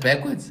heaven is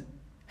backwards?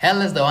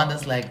 Hell is the one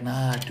that's like,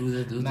 nah, do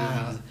this.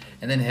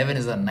 And then heaven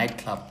is a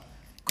nightclub.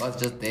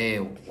 God's just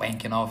there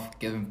wanking off,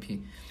 giving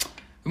peace.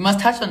 We must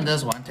touch on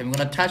this one time. We're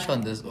gonna touch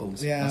on this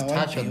also. Yeah,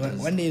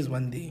 one day is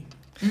one day.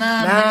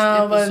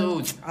 Nah, but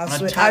next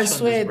episode. I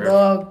swear,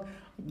 dog.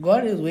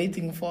 God is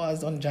waiting for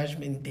us on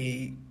Judgment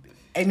Day.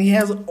 And he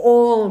has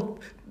all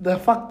the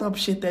fucked up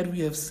shit that we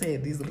have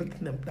said. He's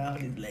written them down.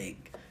 He's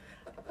like,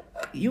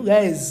 you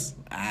guys.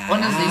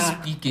 Honestly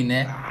speaking,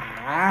 there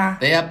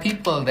are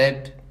people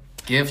that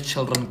give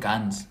children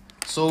guns.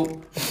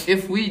 So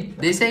if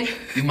they say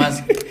we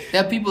must,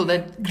 there are people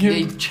that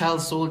create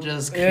child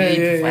soldiers,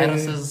 create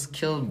viruses,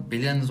 kill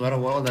billions,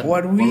 whatever.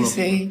 What we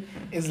say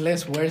is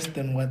less worse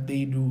than what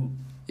they do.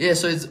 Yeah,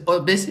 so it's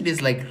basically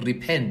it's like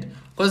repent.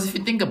 Because if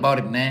you think about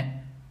it,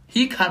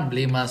 he can't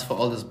blame us for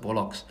all this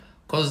bollocks.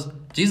 Because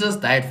Jesus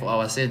died for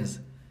our sins.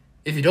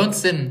 If you don't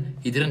sin,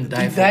 he didn't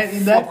die for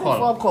fuck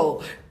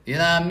all. You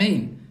know what I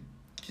mean?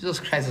 Jesus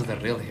Christ is the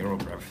real hero,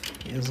 bruv.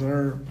 Yes,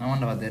 sir. I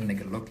wonder what that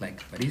nigga look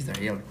like, but he's the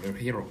real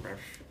hero, bruv.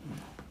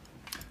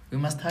 We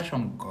must touch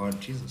on God,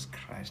 Jesus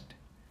Christ.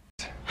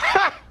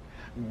 Ha!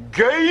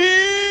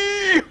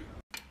 Gay!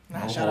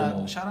 Nah, shout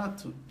out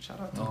to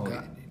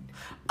God.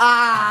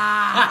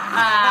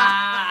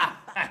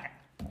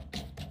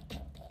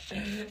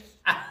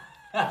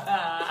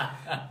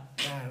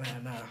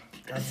 Nah.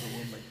 That's a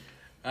woman.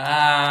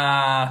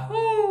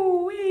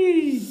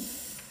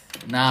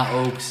 Nah,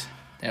 Oaks.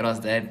 That was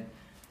that.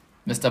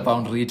 Mr.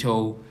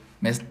 Boundrito,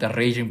 Mr.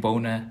 Raging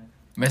Boner,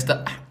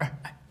 Mr.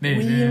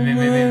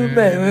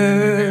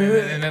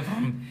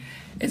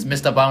 It's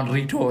Mr.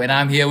 Boundrito, and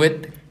I'm here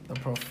with the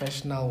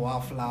professional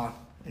waffler,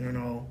 you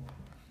know.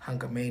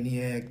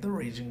 Hunkamaniac, the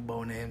Raging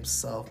Boner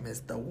himself,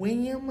 Mr.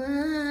 William,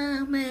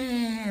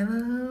 man.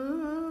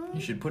 You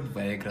should put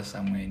Viagra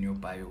somewhere in your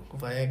bio.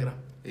 Viagra.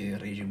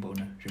 Raging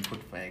Boner. You should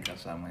put Viagra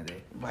somewhere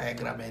there.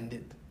 Viagra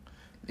Bandit.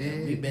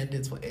 We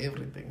bandits for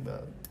everything,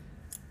 dog.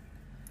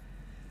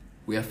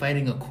 We are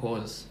fighting a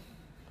cause,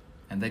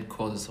 and that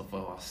cause is of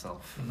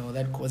ourselves. No,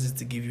 that cause is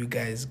to give you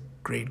guys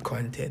great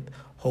content.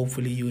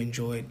 Hopefully you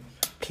enjoyed.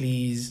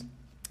 Please,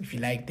 if you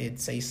liked it,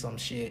 say some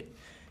shit.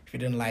 If you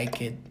didn't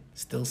like it,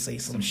 still say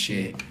some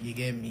shit. You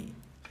get me?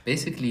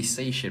 Basically,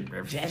 say shit,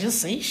 bro. Yeah, just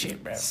say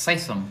shit, bro. Say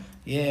some.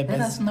 Yeah,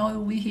 let us know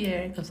we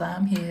here, because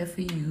I'm here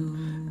for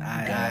you.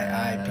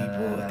 Aye,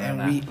 people.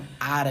 And we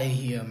out of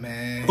here,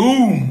 man.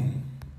 Boom!